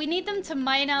 We need them to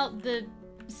mine out the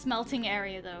smelting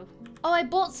area, though. Oh, I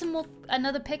bought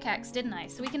another pickaxe, didn't I?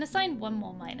 So we can assign 1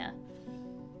 more miner.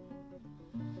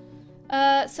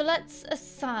 So let's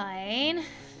assign...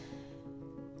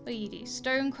 What do you do?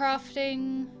 Stone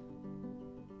crafting.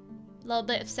 A little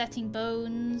bit of setting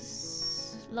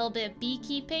bones. A little bit of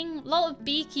beekeeping. A lot of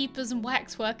beekeepers and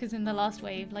wax workers in the last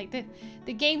wave. Like,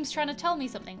 the game's trying to tell me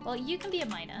something. Well, you can be a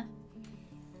miner.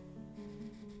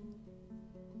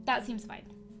 That seems fine.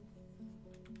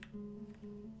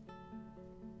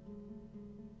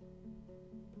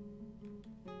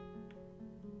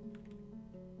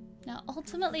 Now,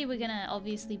 ultimately, we're gonna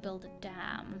obviously build a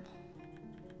dam.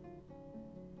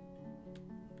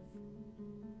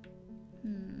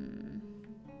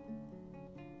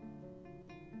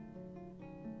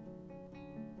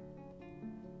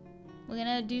 We're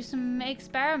gonna do some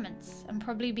experiments and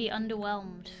probably be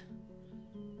underwhelmed.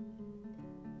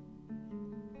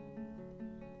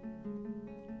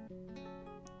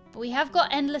 But we have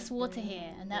got endless water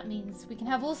here, and that means we can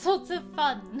have all sorts of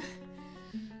fun.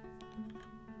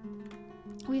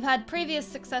 We've had previous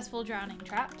successful drowning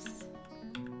traps.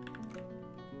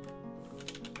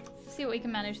 See what we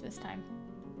can manage this time.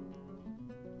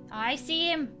 I see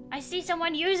him. I see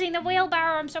someone using the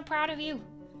wheelbarrow. I'm so proud of you.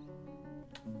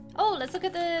 Oh, let's look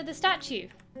at the statue.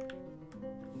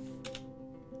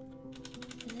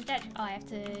 Oh, I have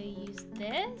to use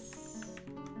this.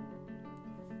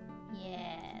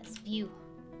 Yes, view.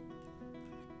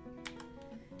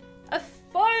 A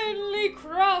finely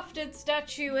crafted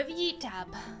statue of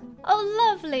Yeetab.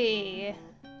 Oh, lovely.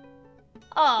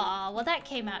 Oh, well that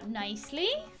came out nicely.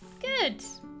 Good.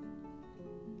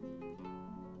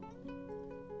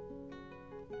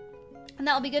 And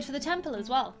that'll be good for the temple as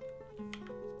well.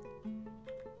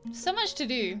 So much to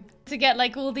do to get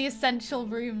like all the essential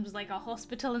rooms, like a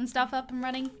hospital and stuff up and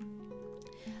running.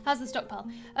 How's the stockpile?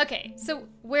 Okay, so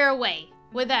we're away.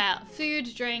 We're there.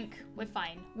 Food, drink, we're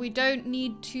fine. We don't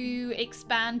need to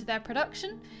expand their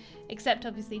production, except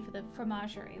obviously for the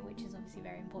fromagerie, which is obviously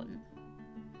very important.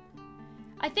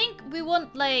 I think we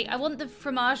want like, I want the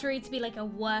fromagerie to be like a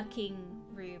working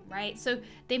room, right? So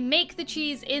they make the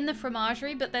cheese in the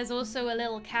fromagerie, but there's also a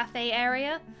little cafe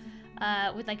area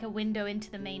with like a window into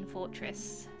the main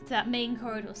fortress, to that main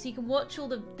corridor, so you can watch all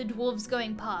the dwarves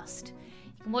going past.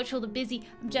 You can watch all the busy,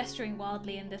 I'm gesturing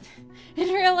wildly in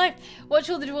real life, watch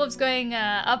all the dwarves going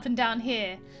up and down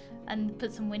here, and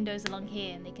put some windows along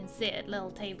here, and they can sit at little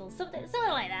tables, something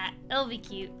like that. It'll be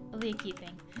cute. It'll be a cute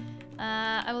thing.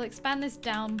 I will expand this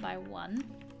down by 1.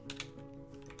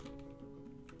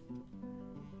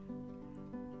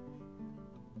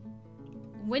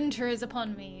 Winter is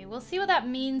upon me. We'll see what that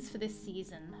means for this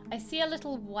season. I see a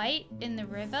little white in the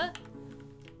river.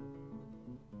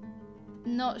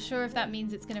 Not sure if that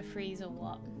means it's gonna freeze or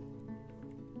what.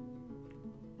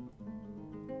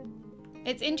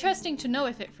 It's interesting to know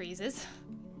if it freezes.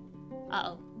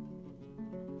 Uh-oh.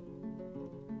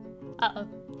 Uh-oh.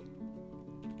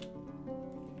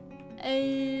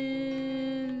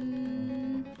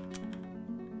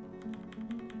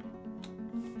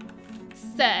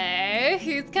 So,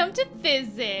 who's come to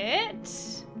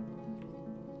visit?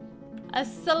 A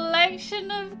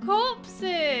selection of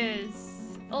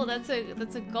corpses. Oh, that's a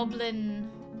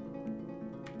goblin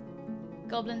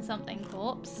something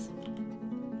corpse.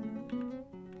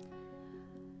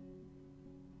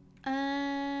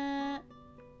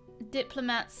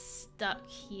 Diplomat stuck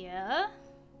here.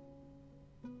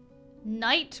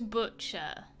 Night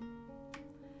Butcher.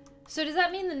 So does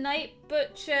that mean the Night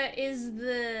Butcher is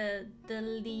the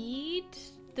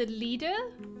leader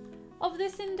of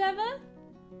this endeavor?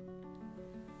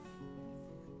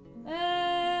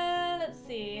 Let's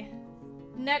see.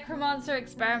 Necromancer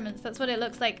experiments, that's what it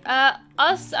looks like.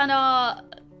 Us and our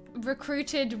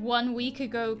recruited 1 week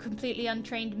ago completely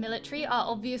untrained military are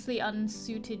obviously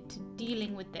unsuited to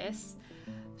dealing with this.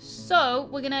 So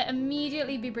we're gonna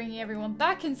immediately be bringing everyone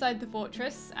back inside the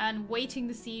fortress and waiting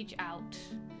the siege out.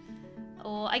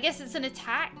 Or I guess it's an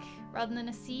attack rather than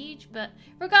a siege, but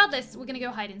regardless, we're gonna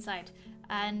go hide inside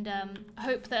and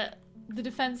hope that the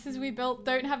defenses we built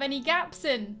don't have any gaps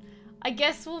in. I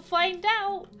guess we'll find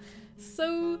out.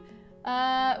 So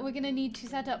we're gonna need to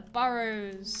set up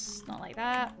burrows. Not like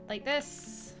that, like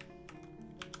this.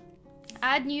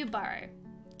 Add new burrow.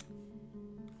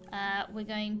 We're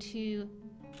going to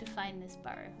define this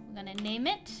burrow. We're gonna name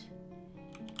it.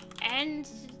 And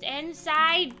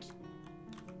inside.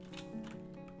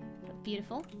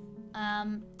 Beautiful.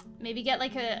 Maybe get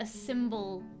like a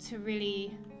symbol to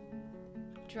really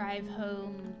drive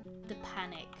home the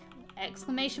panic.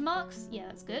 Exclamation marks? Yeah,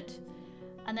 that's good.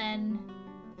 And then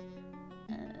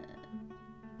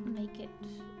make it,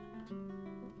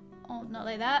 oh, not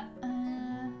like that.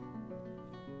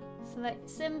 Select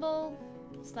symbol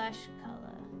 /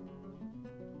 color.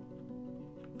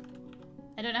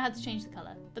 I don't know how to change the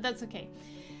color, but that's okay.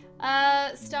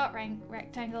 Start rank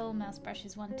rectangle, mouse brush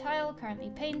is 1 tile,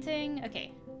 currently painting.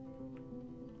 Okay.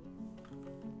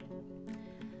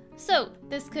 So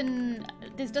this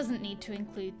doesn't need to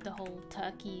include the whole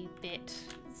turkey bit.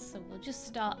 So we'll just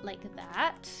start like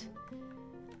that.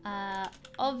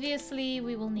 Obviously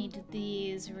we will need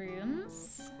these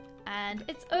rooms, and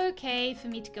it's okay for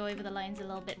me to go over the lines a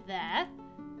little bit there.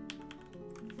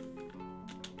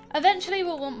 Eventually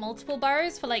we'll want multiple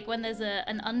burrows for like when there's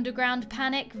an underground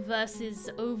panic versus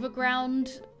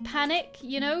overground panic,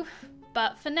 you know?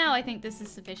 But for now I think this is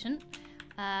sufficient.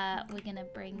 We're gonna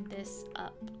bring this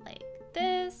up like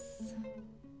this.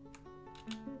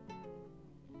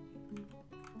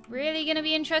 Really gonna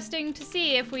be interesting to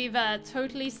see if we've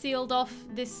totally sealed off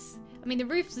this. I mean, the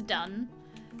roof's done,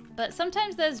 But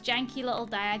sometimes there's janky little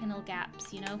diagonal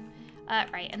gaps, you know?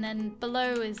 Right, and then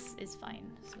below is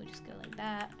fine. So we'll just go like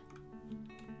that.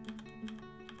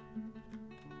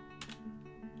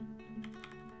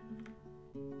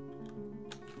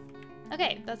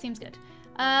 Okay, that seems good.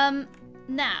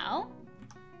 Now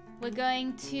we're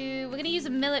gonna use a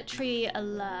military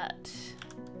alert.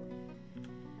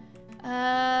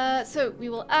 So we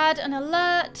will add an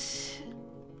alert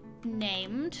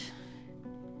named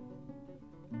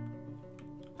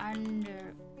Underground.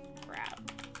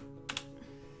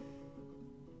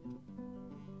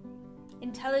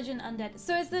 Intelligent Undead.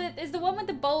 So is the one with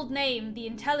the bold name the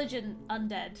Intelligent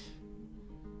Undead?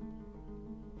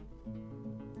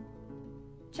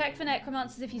 Check for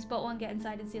necromancers. If you spot one, get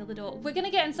inside and seal the door. We're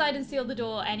gonna get inside and seal the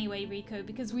door anyway, Rico,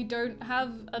 because we don't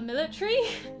have a military.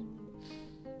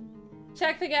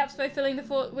 Check for gaps by filling the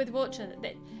fort with water.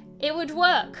 It would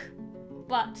work,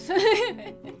 but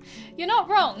you're not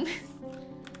wrong.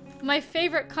 My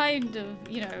favorite kind of,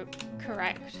 you know,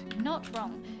 correct. Not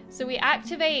wrong. So we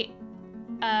activate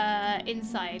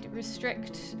inside,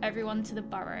 restrict everyone to the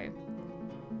burrow.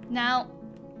 Now,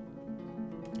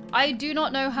 I do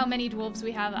not know how many dwarves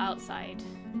we have outside.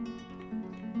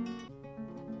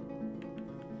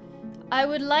 I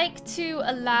would like to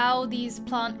allow these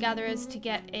plant gatherers to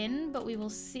get in, but we will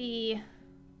see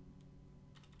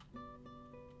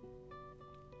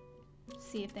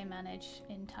if they manage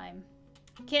in time.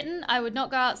 Kitten, I would not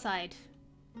go outside.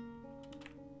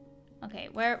 Okay,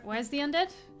 where's the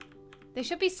undead? They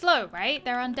should be slow, right?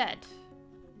 They're undead.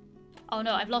 Oh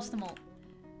no, I've lost them all.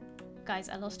 Guys,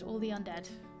 I lost all the undead.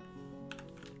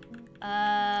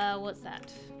 What's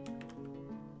that?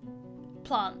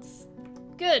 Plants.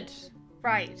 Good.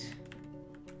 Right.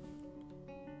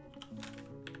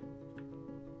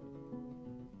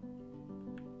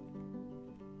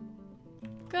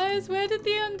 Guys, where did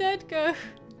the undead go?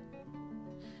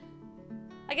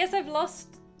 I guess I've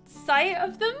lost sight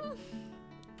of them?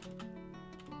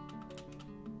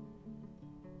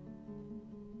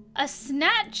 A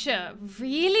snatcher?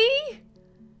 Really?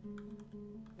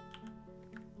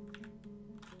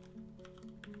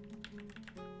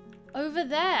 Over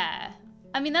there.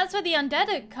 I mean, that's where the undead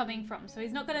are coming from, so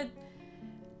he's not gonna...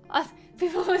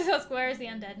 People always ask, where is the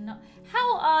undead? No.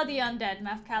 How are the undead,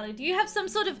 Mafkalu? Do you have some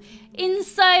sort of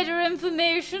insider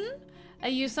information? Are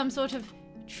you some sort of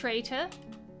traitor?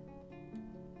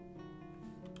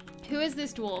 Who is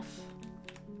this dwarf?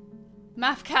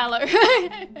 Mafkalu.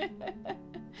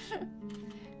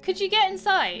 Could you get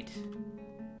inside?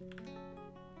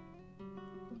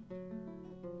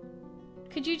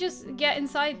 Could you just get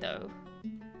inside, though?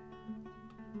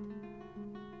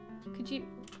 Could you...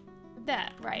 There,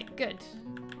 right, good.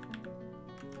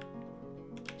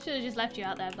 Should have just left you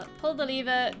out there, but pull the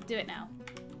lever, do it now.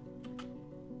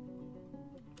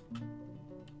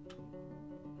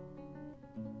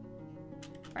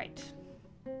 Right.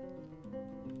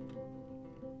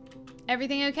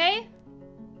 Everything okay?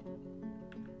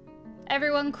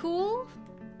 Everyone cool?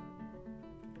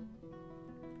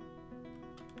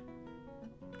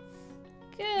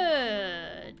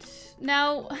 Good.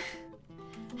 Now,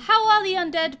 how are the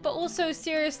undead? But also,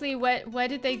 seriously, where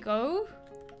did they go?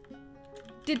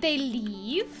 Did they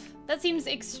leave? That seems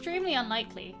extremely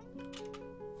unlikely.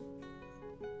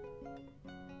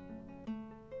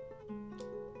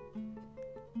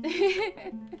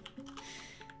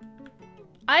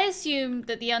 I assume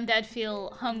that the undead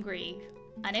feel hungry.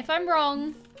 And if I'm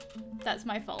wrong, that's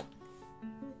my fault.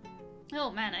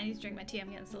 Oh man, I need to drink my tea. I'm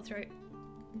getting sore throat.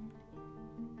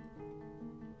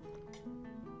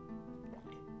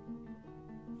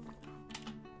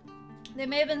 They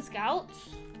may have been scouts.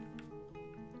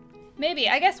 Maybe.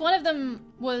 I guess one of them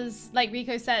was, like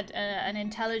Rico said, an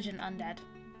intelligent undead.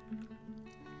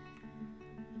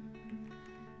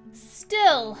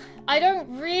 Still, I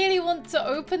don't really want to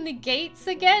open the gates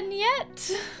again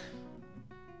yet.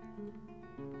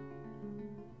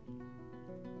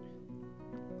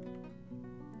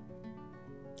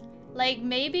 Like,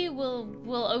 maybe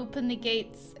we'll open the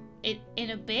gates in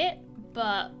a bit,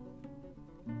 but...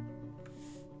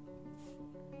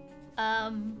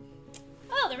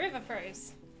 Oh, the river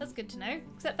froze. That's good to know,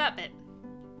 except that bit.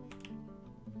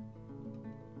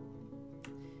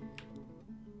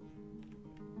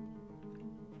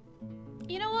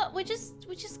 You know what? We're just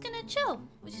gonna chill.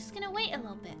 We're just gonna wait a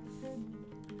little bit.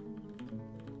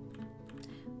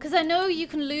 Because I know you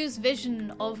can lose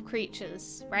vision of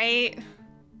creatures, right?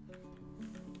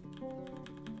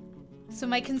 So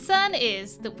my concern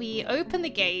is that we open the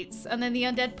gates and then the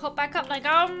undead pop back up like,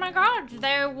 oh my god,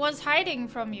 there was hiding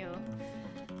from you.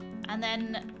 And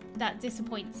then that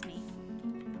disappoints me.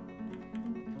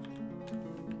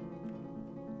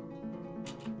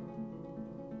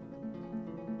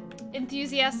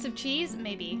 enthusiasts of cheese?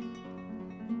 Maybe.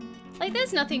 Like,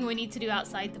 there's nothing we need to do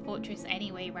outside the fortress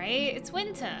anyway, right? It's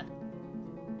winter.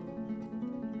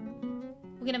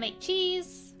 We're gonna make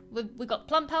cheese. We've got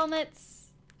plump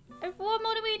helmets. What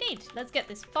more do we need? Let's get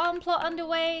this farm plot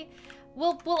underway.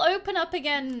 We'll open up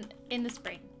again in the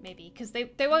spring, maybe, because they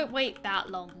won't wait that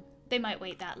long. They might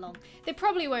wait that long. They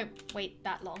probably won't wait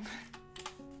that long.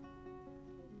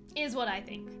 Is what I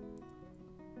think.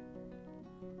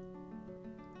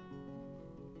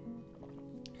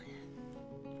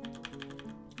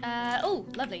 Oh,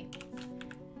 lovely.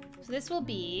 So this will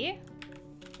be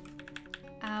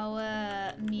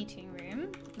our meeting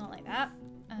room. Not like that.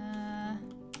 I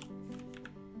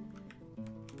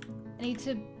need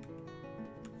to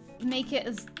make it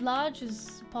as large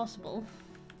as possible.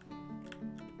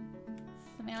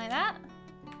 Something like that.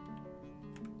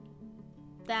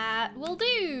 That will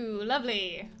do.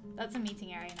 Lovely. That's a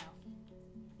meeting area now.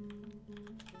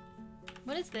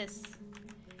 What is this?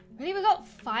 Really, we got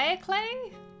fire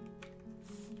clay?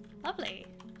 Lovely.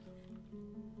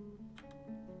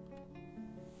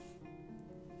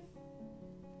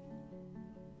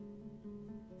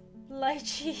 Light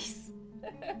cheese.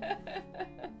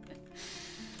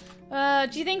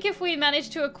 Do you think if we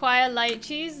manage to acquire light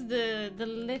cheese, the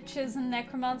liches and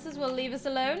necromancers will leave us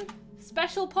alone?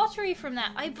 Special pottery from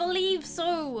that. I believe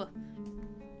so.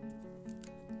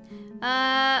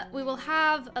 We will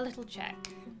have a little check.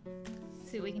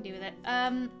 See what we can do with it.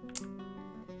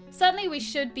 Certainly we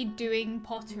should be doing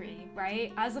pottery,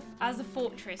 right? As a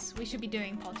fortress, we should be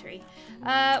doing pottery.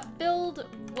 Build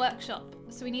workshop.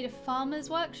 So we need a farmer's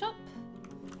workshop,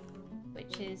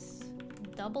 which is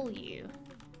W.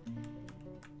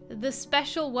 The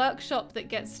special workshop that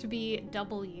gets to be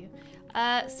W.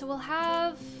 So we'll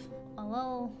have a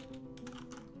little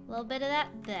bit of that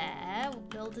there. We'll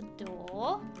build a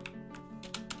door.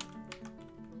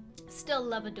 Still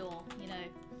love a door, you know.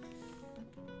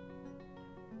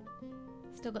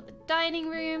 Still got the dining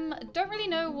room. Don't really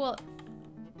know what...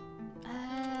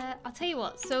 I'll tell you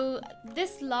what. So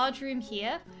this large room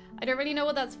here, I don't really know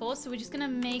what that's for, so we're just gonna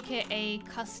make it a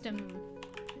custom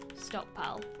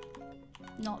stockpile.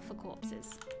 Not for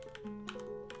corpses.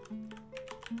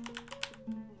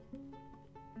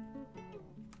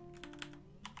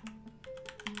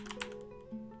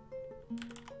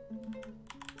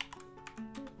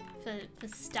 For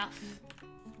stuff.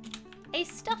 A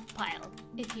stuff pile,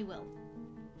 if you will.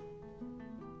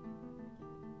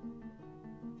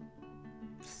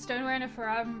 Stoneware in a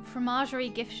fromagerie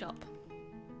gift shop.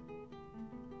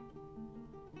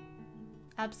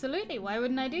 Absolutely, why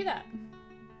wouldn't I do that?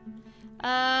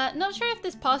 Not sure if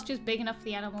this pasture is big enough for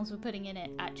the animals we're putting in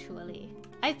it, actually.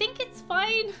 I think it's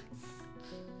fine.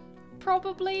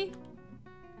 Probably.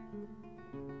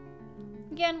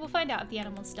 Again, we'll find out if the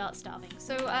animals start starving.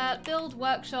 So, build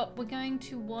workshop. We're going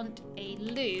to want a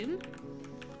loom.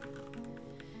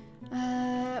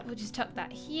 We'll just tuck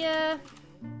that here.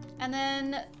 And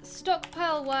then,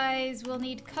 stockpile-wise, we'll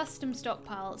need custom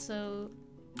stockpile. So,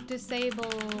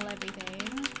 disable everything.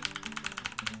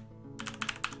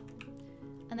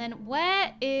 And then,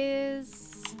 where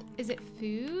is it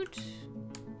food?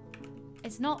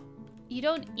 It's not... You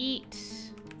don't eat...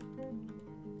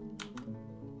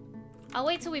 I'll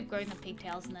wait till we've grown the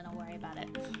pigtails and then I'll worry about it.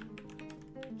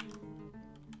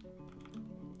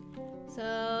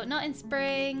 So, not in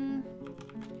spring,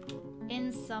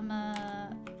 in summer,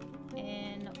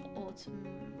 in autumn,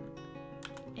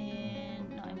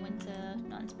 not in winter,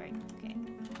 not in spring. Okay.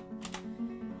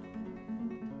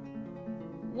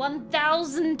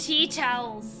 1,000 tea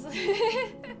towels!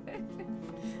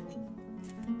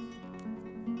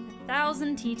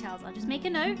 1,000 tea towels. I'll just make a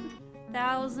note.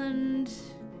 1,000...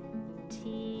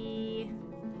 tea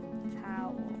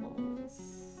towels.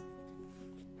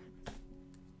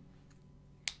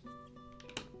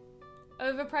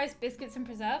 Overpriced biscuits and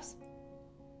preserves.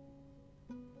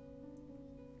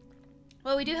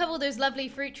 Well, we do have all those lovely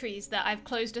fruit trees that I've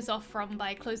closed us off from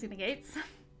by closing the gates.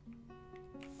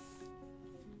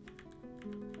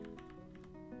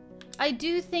 I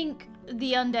do think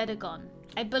the undead are gone.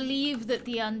 I believe that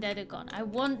the undead are gone. I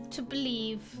want to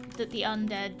believe that the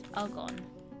undead are gone.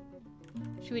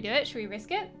 Should we do it? Should we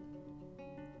risk it?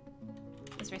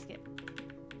 Let's risk it.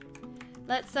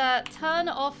 Let's turn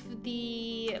off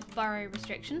the burrow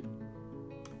restriction.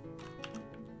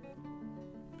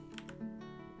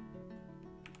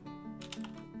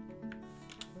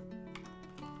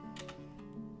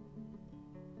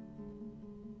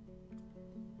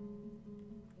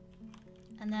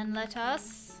 And then let's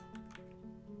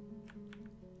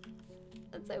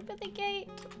open the gate.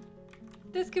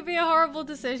 This could be a horrible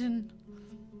decision.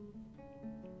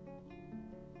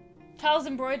 Tiles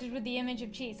embroidered with the image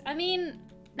of cheese. I mean,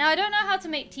 now I don't know how to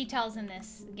make tea towels in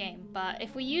this game, but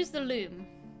if we use the loom...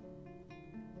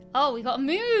 Oh, we got a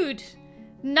mood!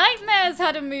 Nightmare's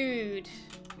had a mood!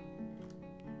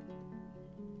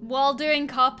 While doing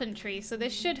carpentry, so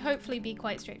this should hopefully be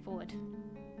quite straightforward.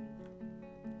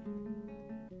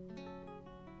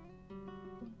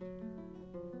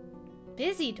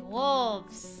 Busy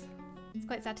dwarves! It's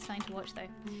quite satisfying to watch though.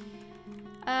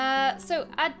 So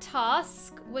add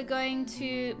task, we're going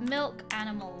to milk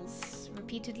animals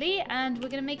repeatedly, and we're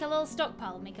going to make a little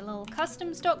stockpile. Make a little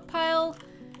custom stockpile,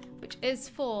 which is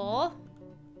for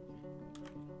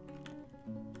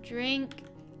drink,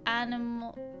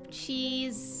 animal,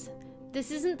 cheese.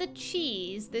 This isn't the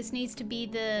cheese, this needs to be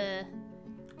the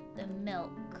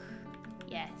milk.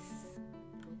 Yes.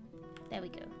 There we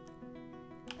go.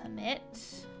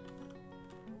 Permit.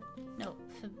 No,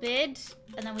 forbid.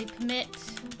 And then we permit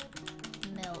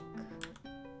milk.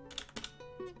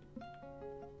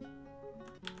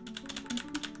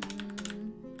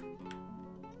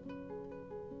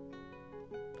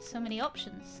 So many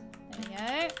options. There we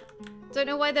go. Don't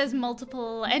know why there's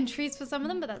multiple entries for some of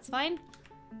them, but that's fine.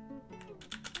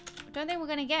 I don't think we're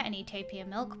going to get any tapir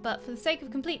milk, but for the sake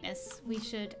of completeness, we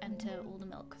should enter all the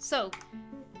milk. So,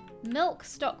 milk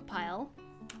stockpile.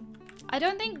 I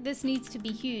don't think this needs to be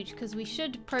huge because we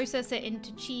should process it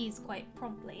into cheese quite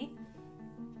promptly.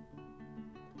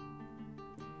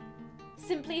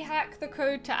 Simply hack the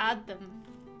code to add them.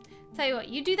 Tell you what,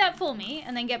 you do that for me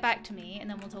and then get back to me and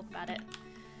then we'll talk about it.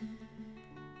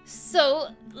 So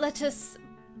let us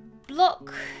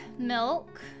block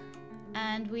milk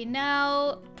and we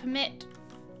now permit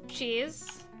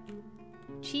cheese.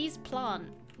 Cheese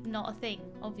plant, not a thing,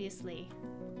 obviously.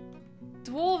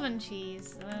 Dwarven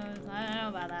cheese. I don't know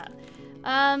about that.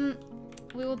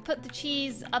 We will put the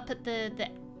cheese up at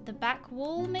the back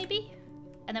wall, maybe?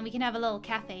 And then we can have a little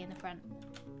cafe in the front.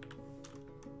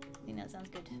 I think that sounds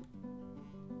good.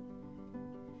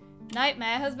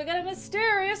 Nightmare has begun a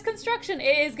mysterious construction.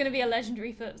 It is going to be a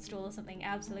legendary footstool or something,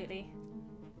 absolutely.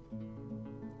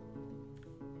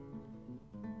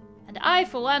 And I,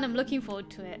 for one, am looking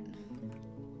forward to it.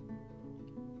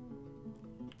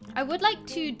 I would like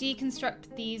to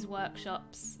deconstruct these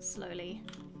workshops slowly.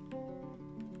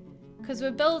 Because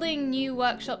we're building new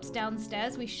workshops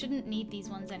downstairs, we shouldn't need these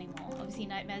ones anymore. Obviously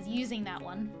Nightmare's using that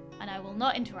one, and I will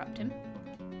not interrupt him.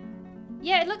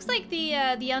 Yeah, it looks like the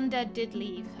undead did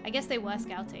leave. I guess they were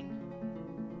scouting.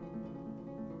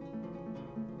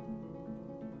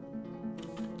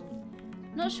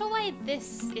 Not sure why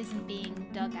this isn't being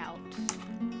dug out.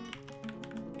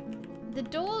 The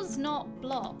door's not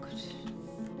blocked.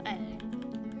 I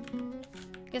don't know.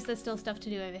 Guess there's still stuff to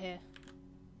do over here.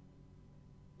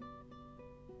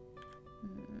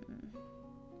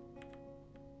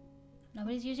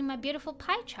 Nobody's using my beautiful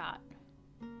pie chart.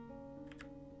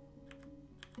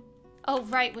 Oh,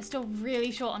 right, we're still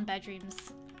really short on bedrooms.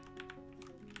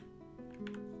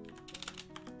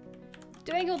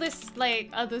 Doing all this, like,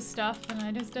 other stuff, and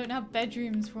I just don't have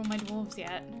bedrooms for all my dwarves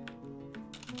yet.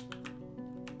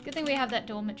 Good thing we have that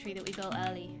dormitory that we built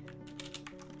early.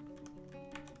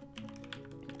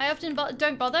 I often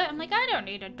don't bother. I'm like, I don't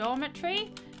need a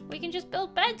dormitory. We can just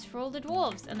build beds for all the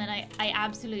dwarves. And then I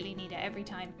absolutely need it every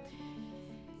time.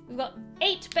 We've got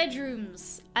 8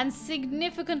 bedrooms and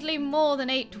significantly more than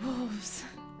 8 dwarves.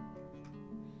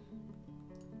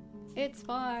 It's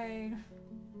fine.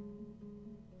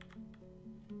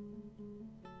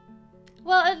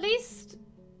 Well, at least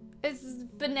it's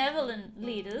benevolent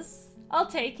leaders. I'll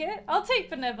take it. I'll take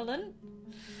benevolent.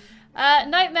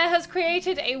 Nightmare has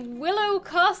created a willow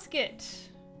casket.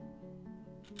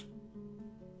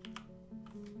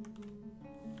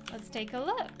 Let's take a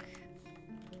look.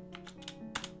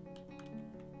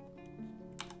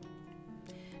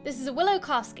 This is a willow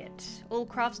casket. All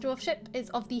crafts dwarfship is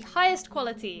of the highest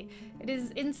quality. It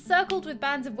is encircled with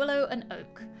bands of willow and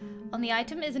oak. On the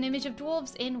item is an image of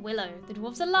dwarves in willow. The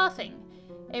dwarves are laughing.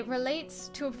 It relates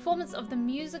to a performance of the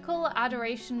musical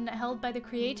adoration held by the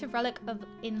creative relic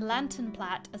in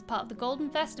Lanternplat as part of the Golden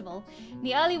Festival in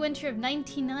the early winter of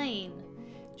 '99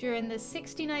 during the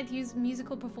 69th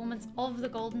musical performance of the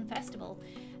Golden Festival.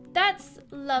 That's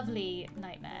lovely,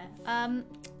 Nightmare.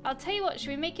 I'll tell you what,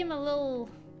 should we make him a little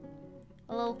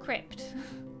crypt?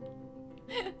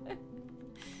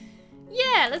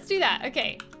 Yeah, let's do that.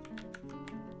 Okay.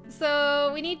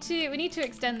 So we need to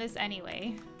extend this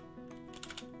anyway.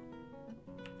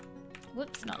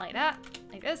 Whoops, not like that.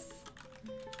 Like this.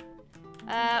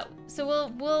 So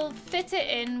we'll fit it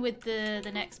in with the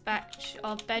next batch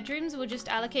of bedrooms. We'll just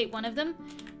allocate one of them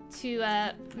to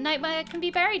Nightmare can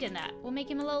be buried in that. We'll make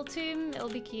him a little tomb. It'll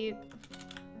be cute.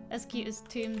 as cute as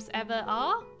tombs ever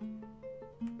are.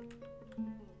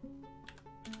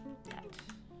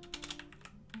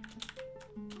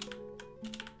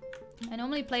 I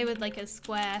normally play with like a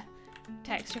square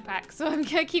texture pack, so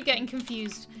I keep getting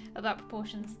confused about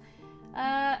proportions.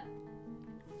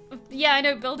 Yeah, I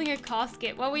know, building a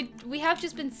casket. Well, we have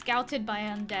just been scouted by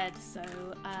undead, so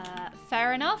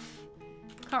fair enough.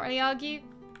 Can't really argue.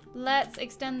 Let's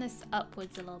extend this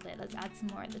upwards a little bit. Let's add some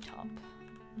more at the top.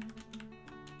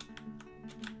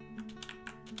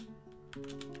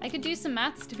 I could do some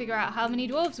maths to figure out how many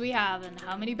dwarves we have and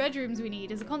how many bedrooms we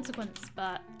need as a consequence,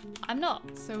 but I'm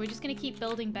not. So we're just gonna keep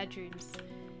building bedrooms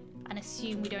and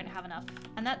assume we don't have enough.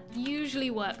 And that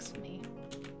usually works for me.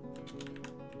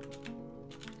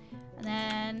 And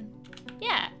then,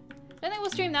 yeah. I don't think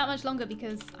we'll stream that much longer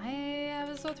because I have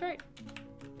a sore throat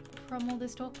from all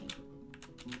this talking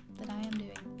that I am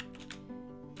doing.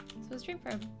 So we'll stream for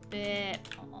a bit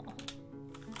more.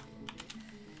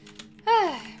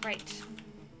 Right.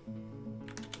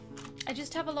 I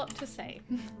just have a lot to say.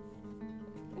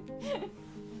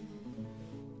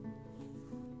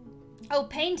 Oh,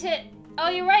 paint it! Oh,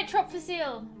 you're right,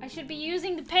 Tropfacil. I should be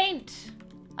using the paint.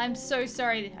 I'm so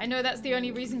sorry. I know that's the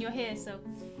only reason you're here, so...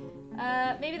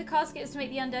 maybe the casket is to make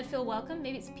the undead feel welcome.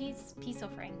 Maybe it's a peace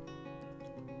offering.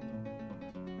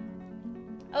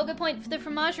 Oh, good point. For the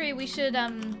fromagerie, we should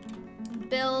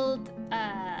build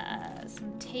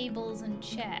some tables and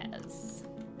chairs.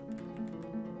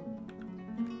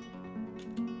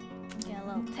 Get a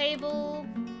little table.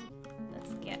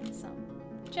 Let's get some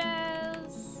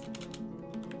chairs.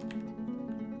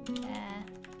 There.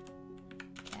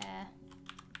 There.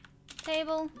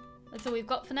 Table. That's all we've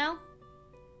got for now.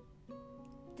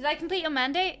 Did I complete your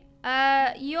mandate?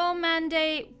 Your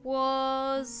mandate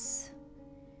was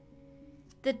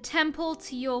the temple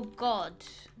to your god,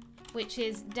 which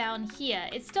is down here.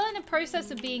 It's still in the process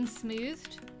of being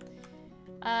smoothed.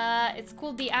 It's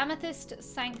called the Amethyst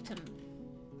Sanctum.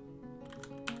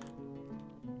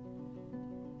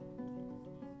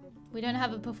 We don't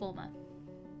have a performer.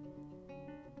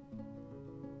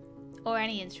 Or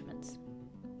any instruments.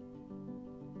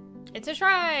 It's a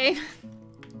shrine!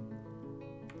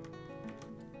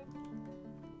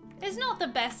 It's not the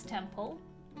best temple,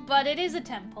 but it is a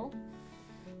temple.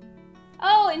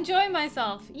 Oh, enjoying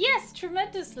myself. Yes,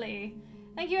 tremendously.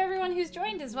 Thank you everyone who's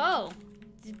joined as well.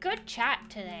 It's a good chat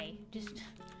today. Just,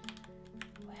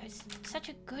 it's such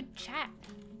a good chat.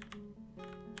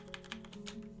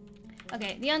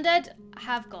 Okay, the undead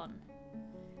have gone.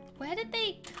 Where did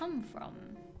they come from?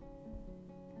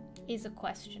 Is a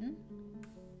question.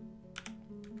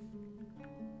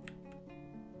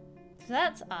 So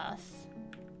that's us.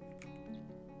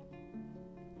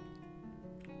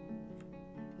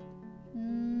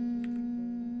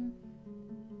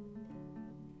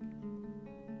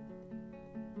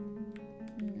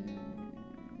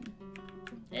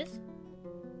 This?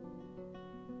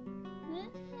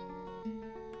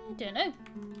 I don't know.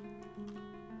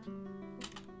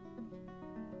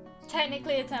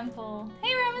 Technically a temple.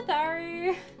 Hey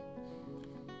Ramatharu!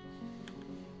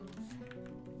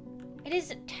 It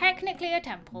is technically a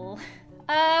temple.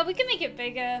 We can make it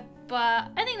bigger,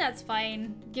 but I think that's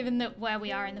fine, given that where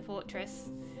we are in the fortress.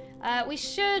 We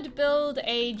should build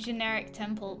a generic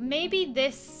temple. Maybe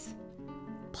this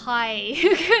pie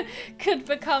could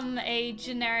become a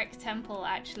generic temple,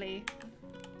 actually.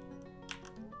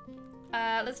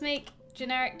 Let's make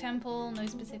generic temple, no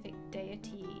specific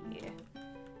deity. Yes.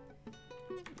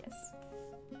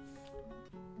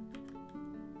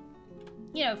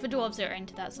 You know, for dwarves that are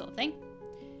into that sort of thing.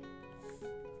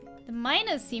 The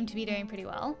miners seem to be doing pretty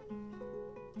well.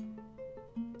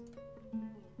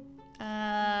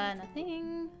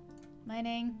 Nothing.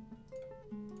 Mining.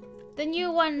 The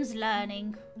new one's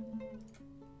learning.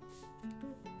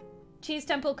 Cheese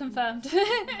temple confirmed.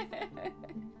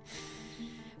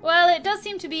 Well, it does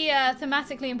seem to be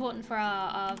thematically important for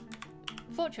our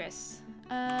fortress.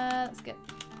 Let's get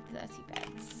 30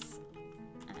 beds.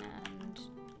 And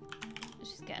let's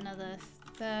just get another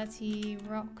 30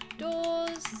 rock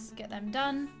doors. Get them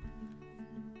done.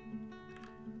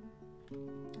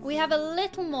 We have a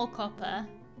little more copper.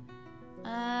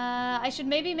 I should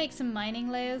maybe make some mining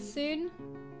layers soon.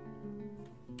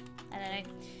 I don't know.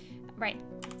 Right.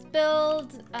 Let's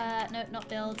build, no, not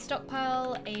build,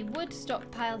 stockpile a wood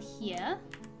stockpile here.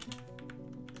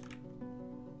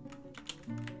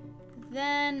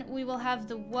 Then we will have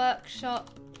the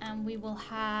workshop and we will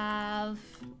have,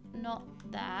 not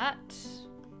that.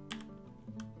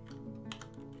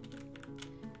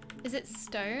 Is it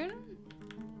stone?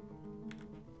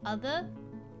 Other?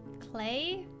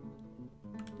 Clay?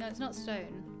 No, it's not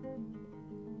stone.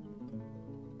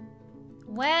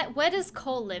 Where does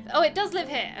coal live? Oh, it does live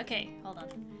here. Okay, hold on.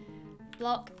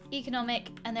 Block, economic,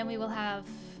 and then we will have...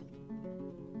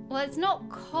 Well, it's not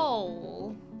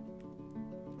coal.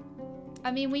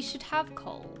 I mean, we should have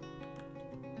coal.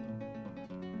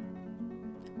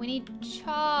 We need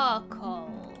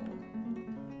charcoal.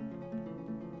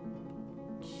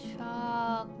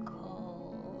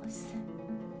 Charcoal.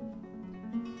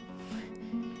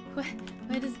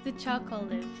 Where does the charcoal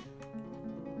live?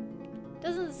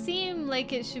 Doesn't seem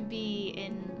like it should be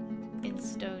in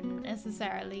stone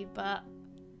necessarily, but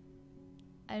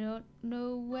I don't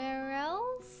know where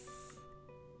else.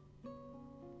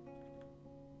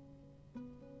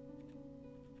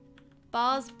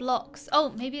 Bars, blocks. Oh,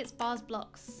 maybe it's bars,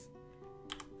 blocks.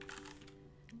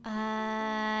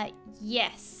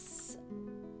 Yes.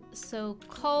 So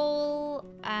coal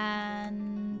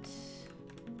and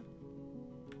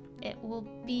it will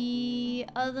be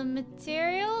other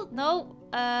material. No,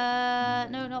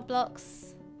 no, not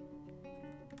blocks.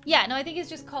 Yeah, no, I think it's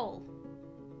just coal.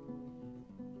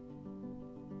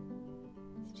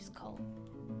 It's just coal.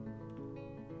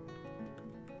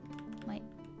 Wait,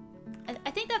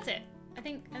 I think that's it. I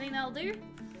think that'll do.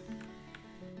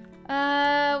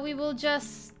 We will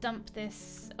just dump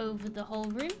this over the whole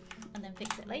room and then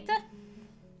fix it later.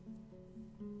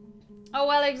 Oh,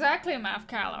 well, exactly,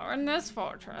 Mafcalor. In this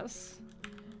fortress,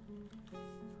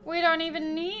 we don't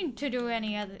even need to do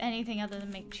anything other than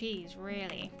make cheese,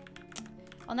 really.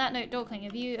 On that note, Dorkling,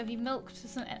 have you milked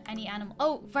any animal?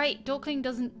 Oh, right, Dorkling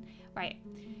doesn't. Right,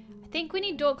 I think we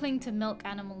need Dorkling to milk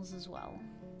animals as well.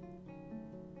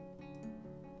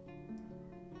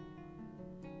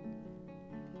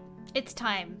 It's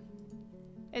time.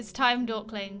 It's time,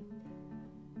 Dorkling.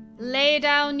 Lay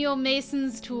down your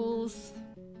mason's tools.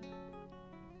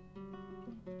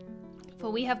 For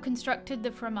we have constructed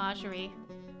the fromagerie.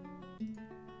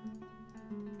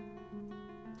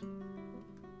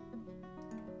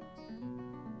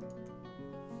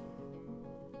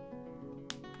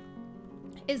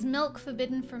 Is milk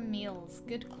forbidden from meals?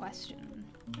 Good question.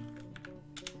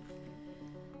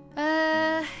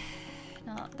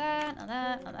 Not that, not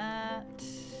that, not that.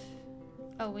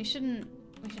 Oh, we shouldn't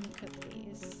cook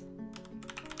these.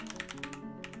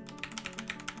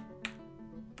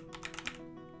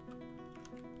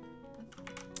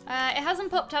 It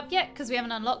hasn't popped up yet because we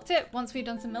haven't unlocked it. Once we've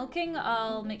done some milking,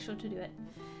 I'll make sure to do it.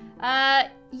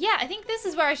 Yeah, I think this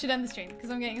is where I should end the stream because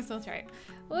I'm getting a sore throat.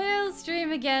 We'll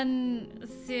stream again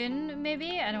soon,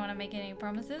 maybe. I don't want to make any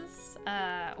promises.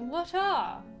 What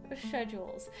are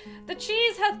schedules? The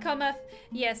cheese hath cometh.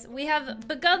 Yes, we have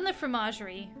begun the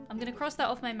fromagerie. I'm going to cross that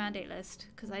off my mandate list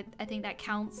because I think that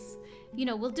counts. You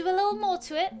know, we'll do a little more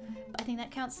to it, but I think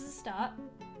that counts as a start.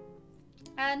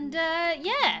 And,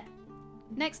 yeah.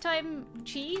 Next time,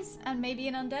 cheese and maybe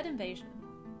an undead invasion.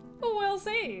 We'll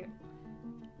see.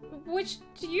 Which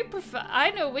do you prefer?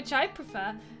 I know which I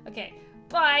prefer. Okay,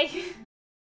 bye.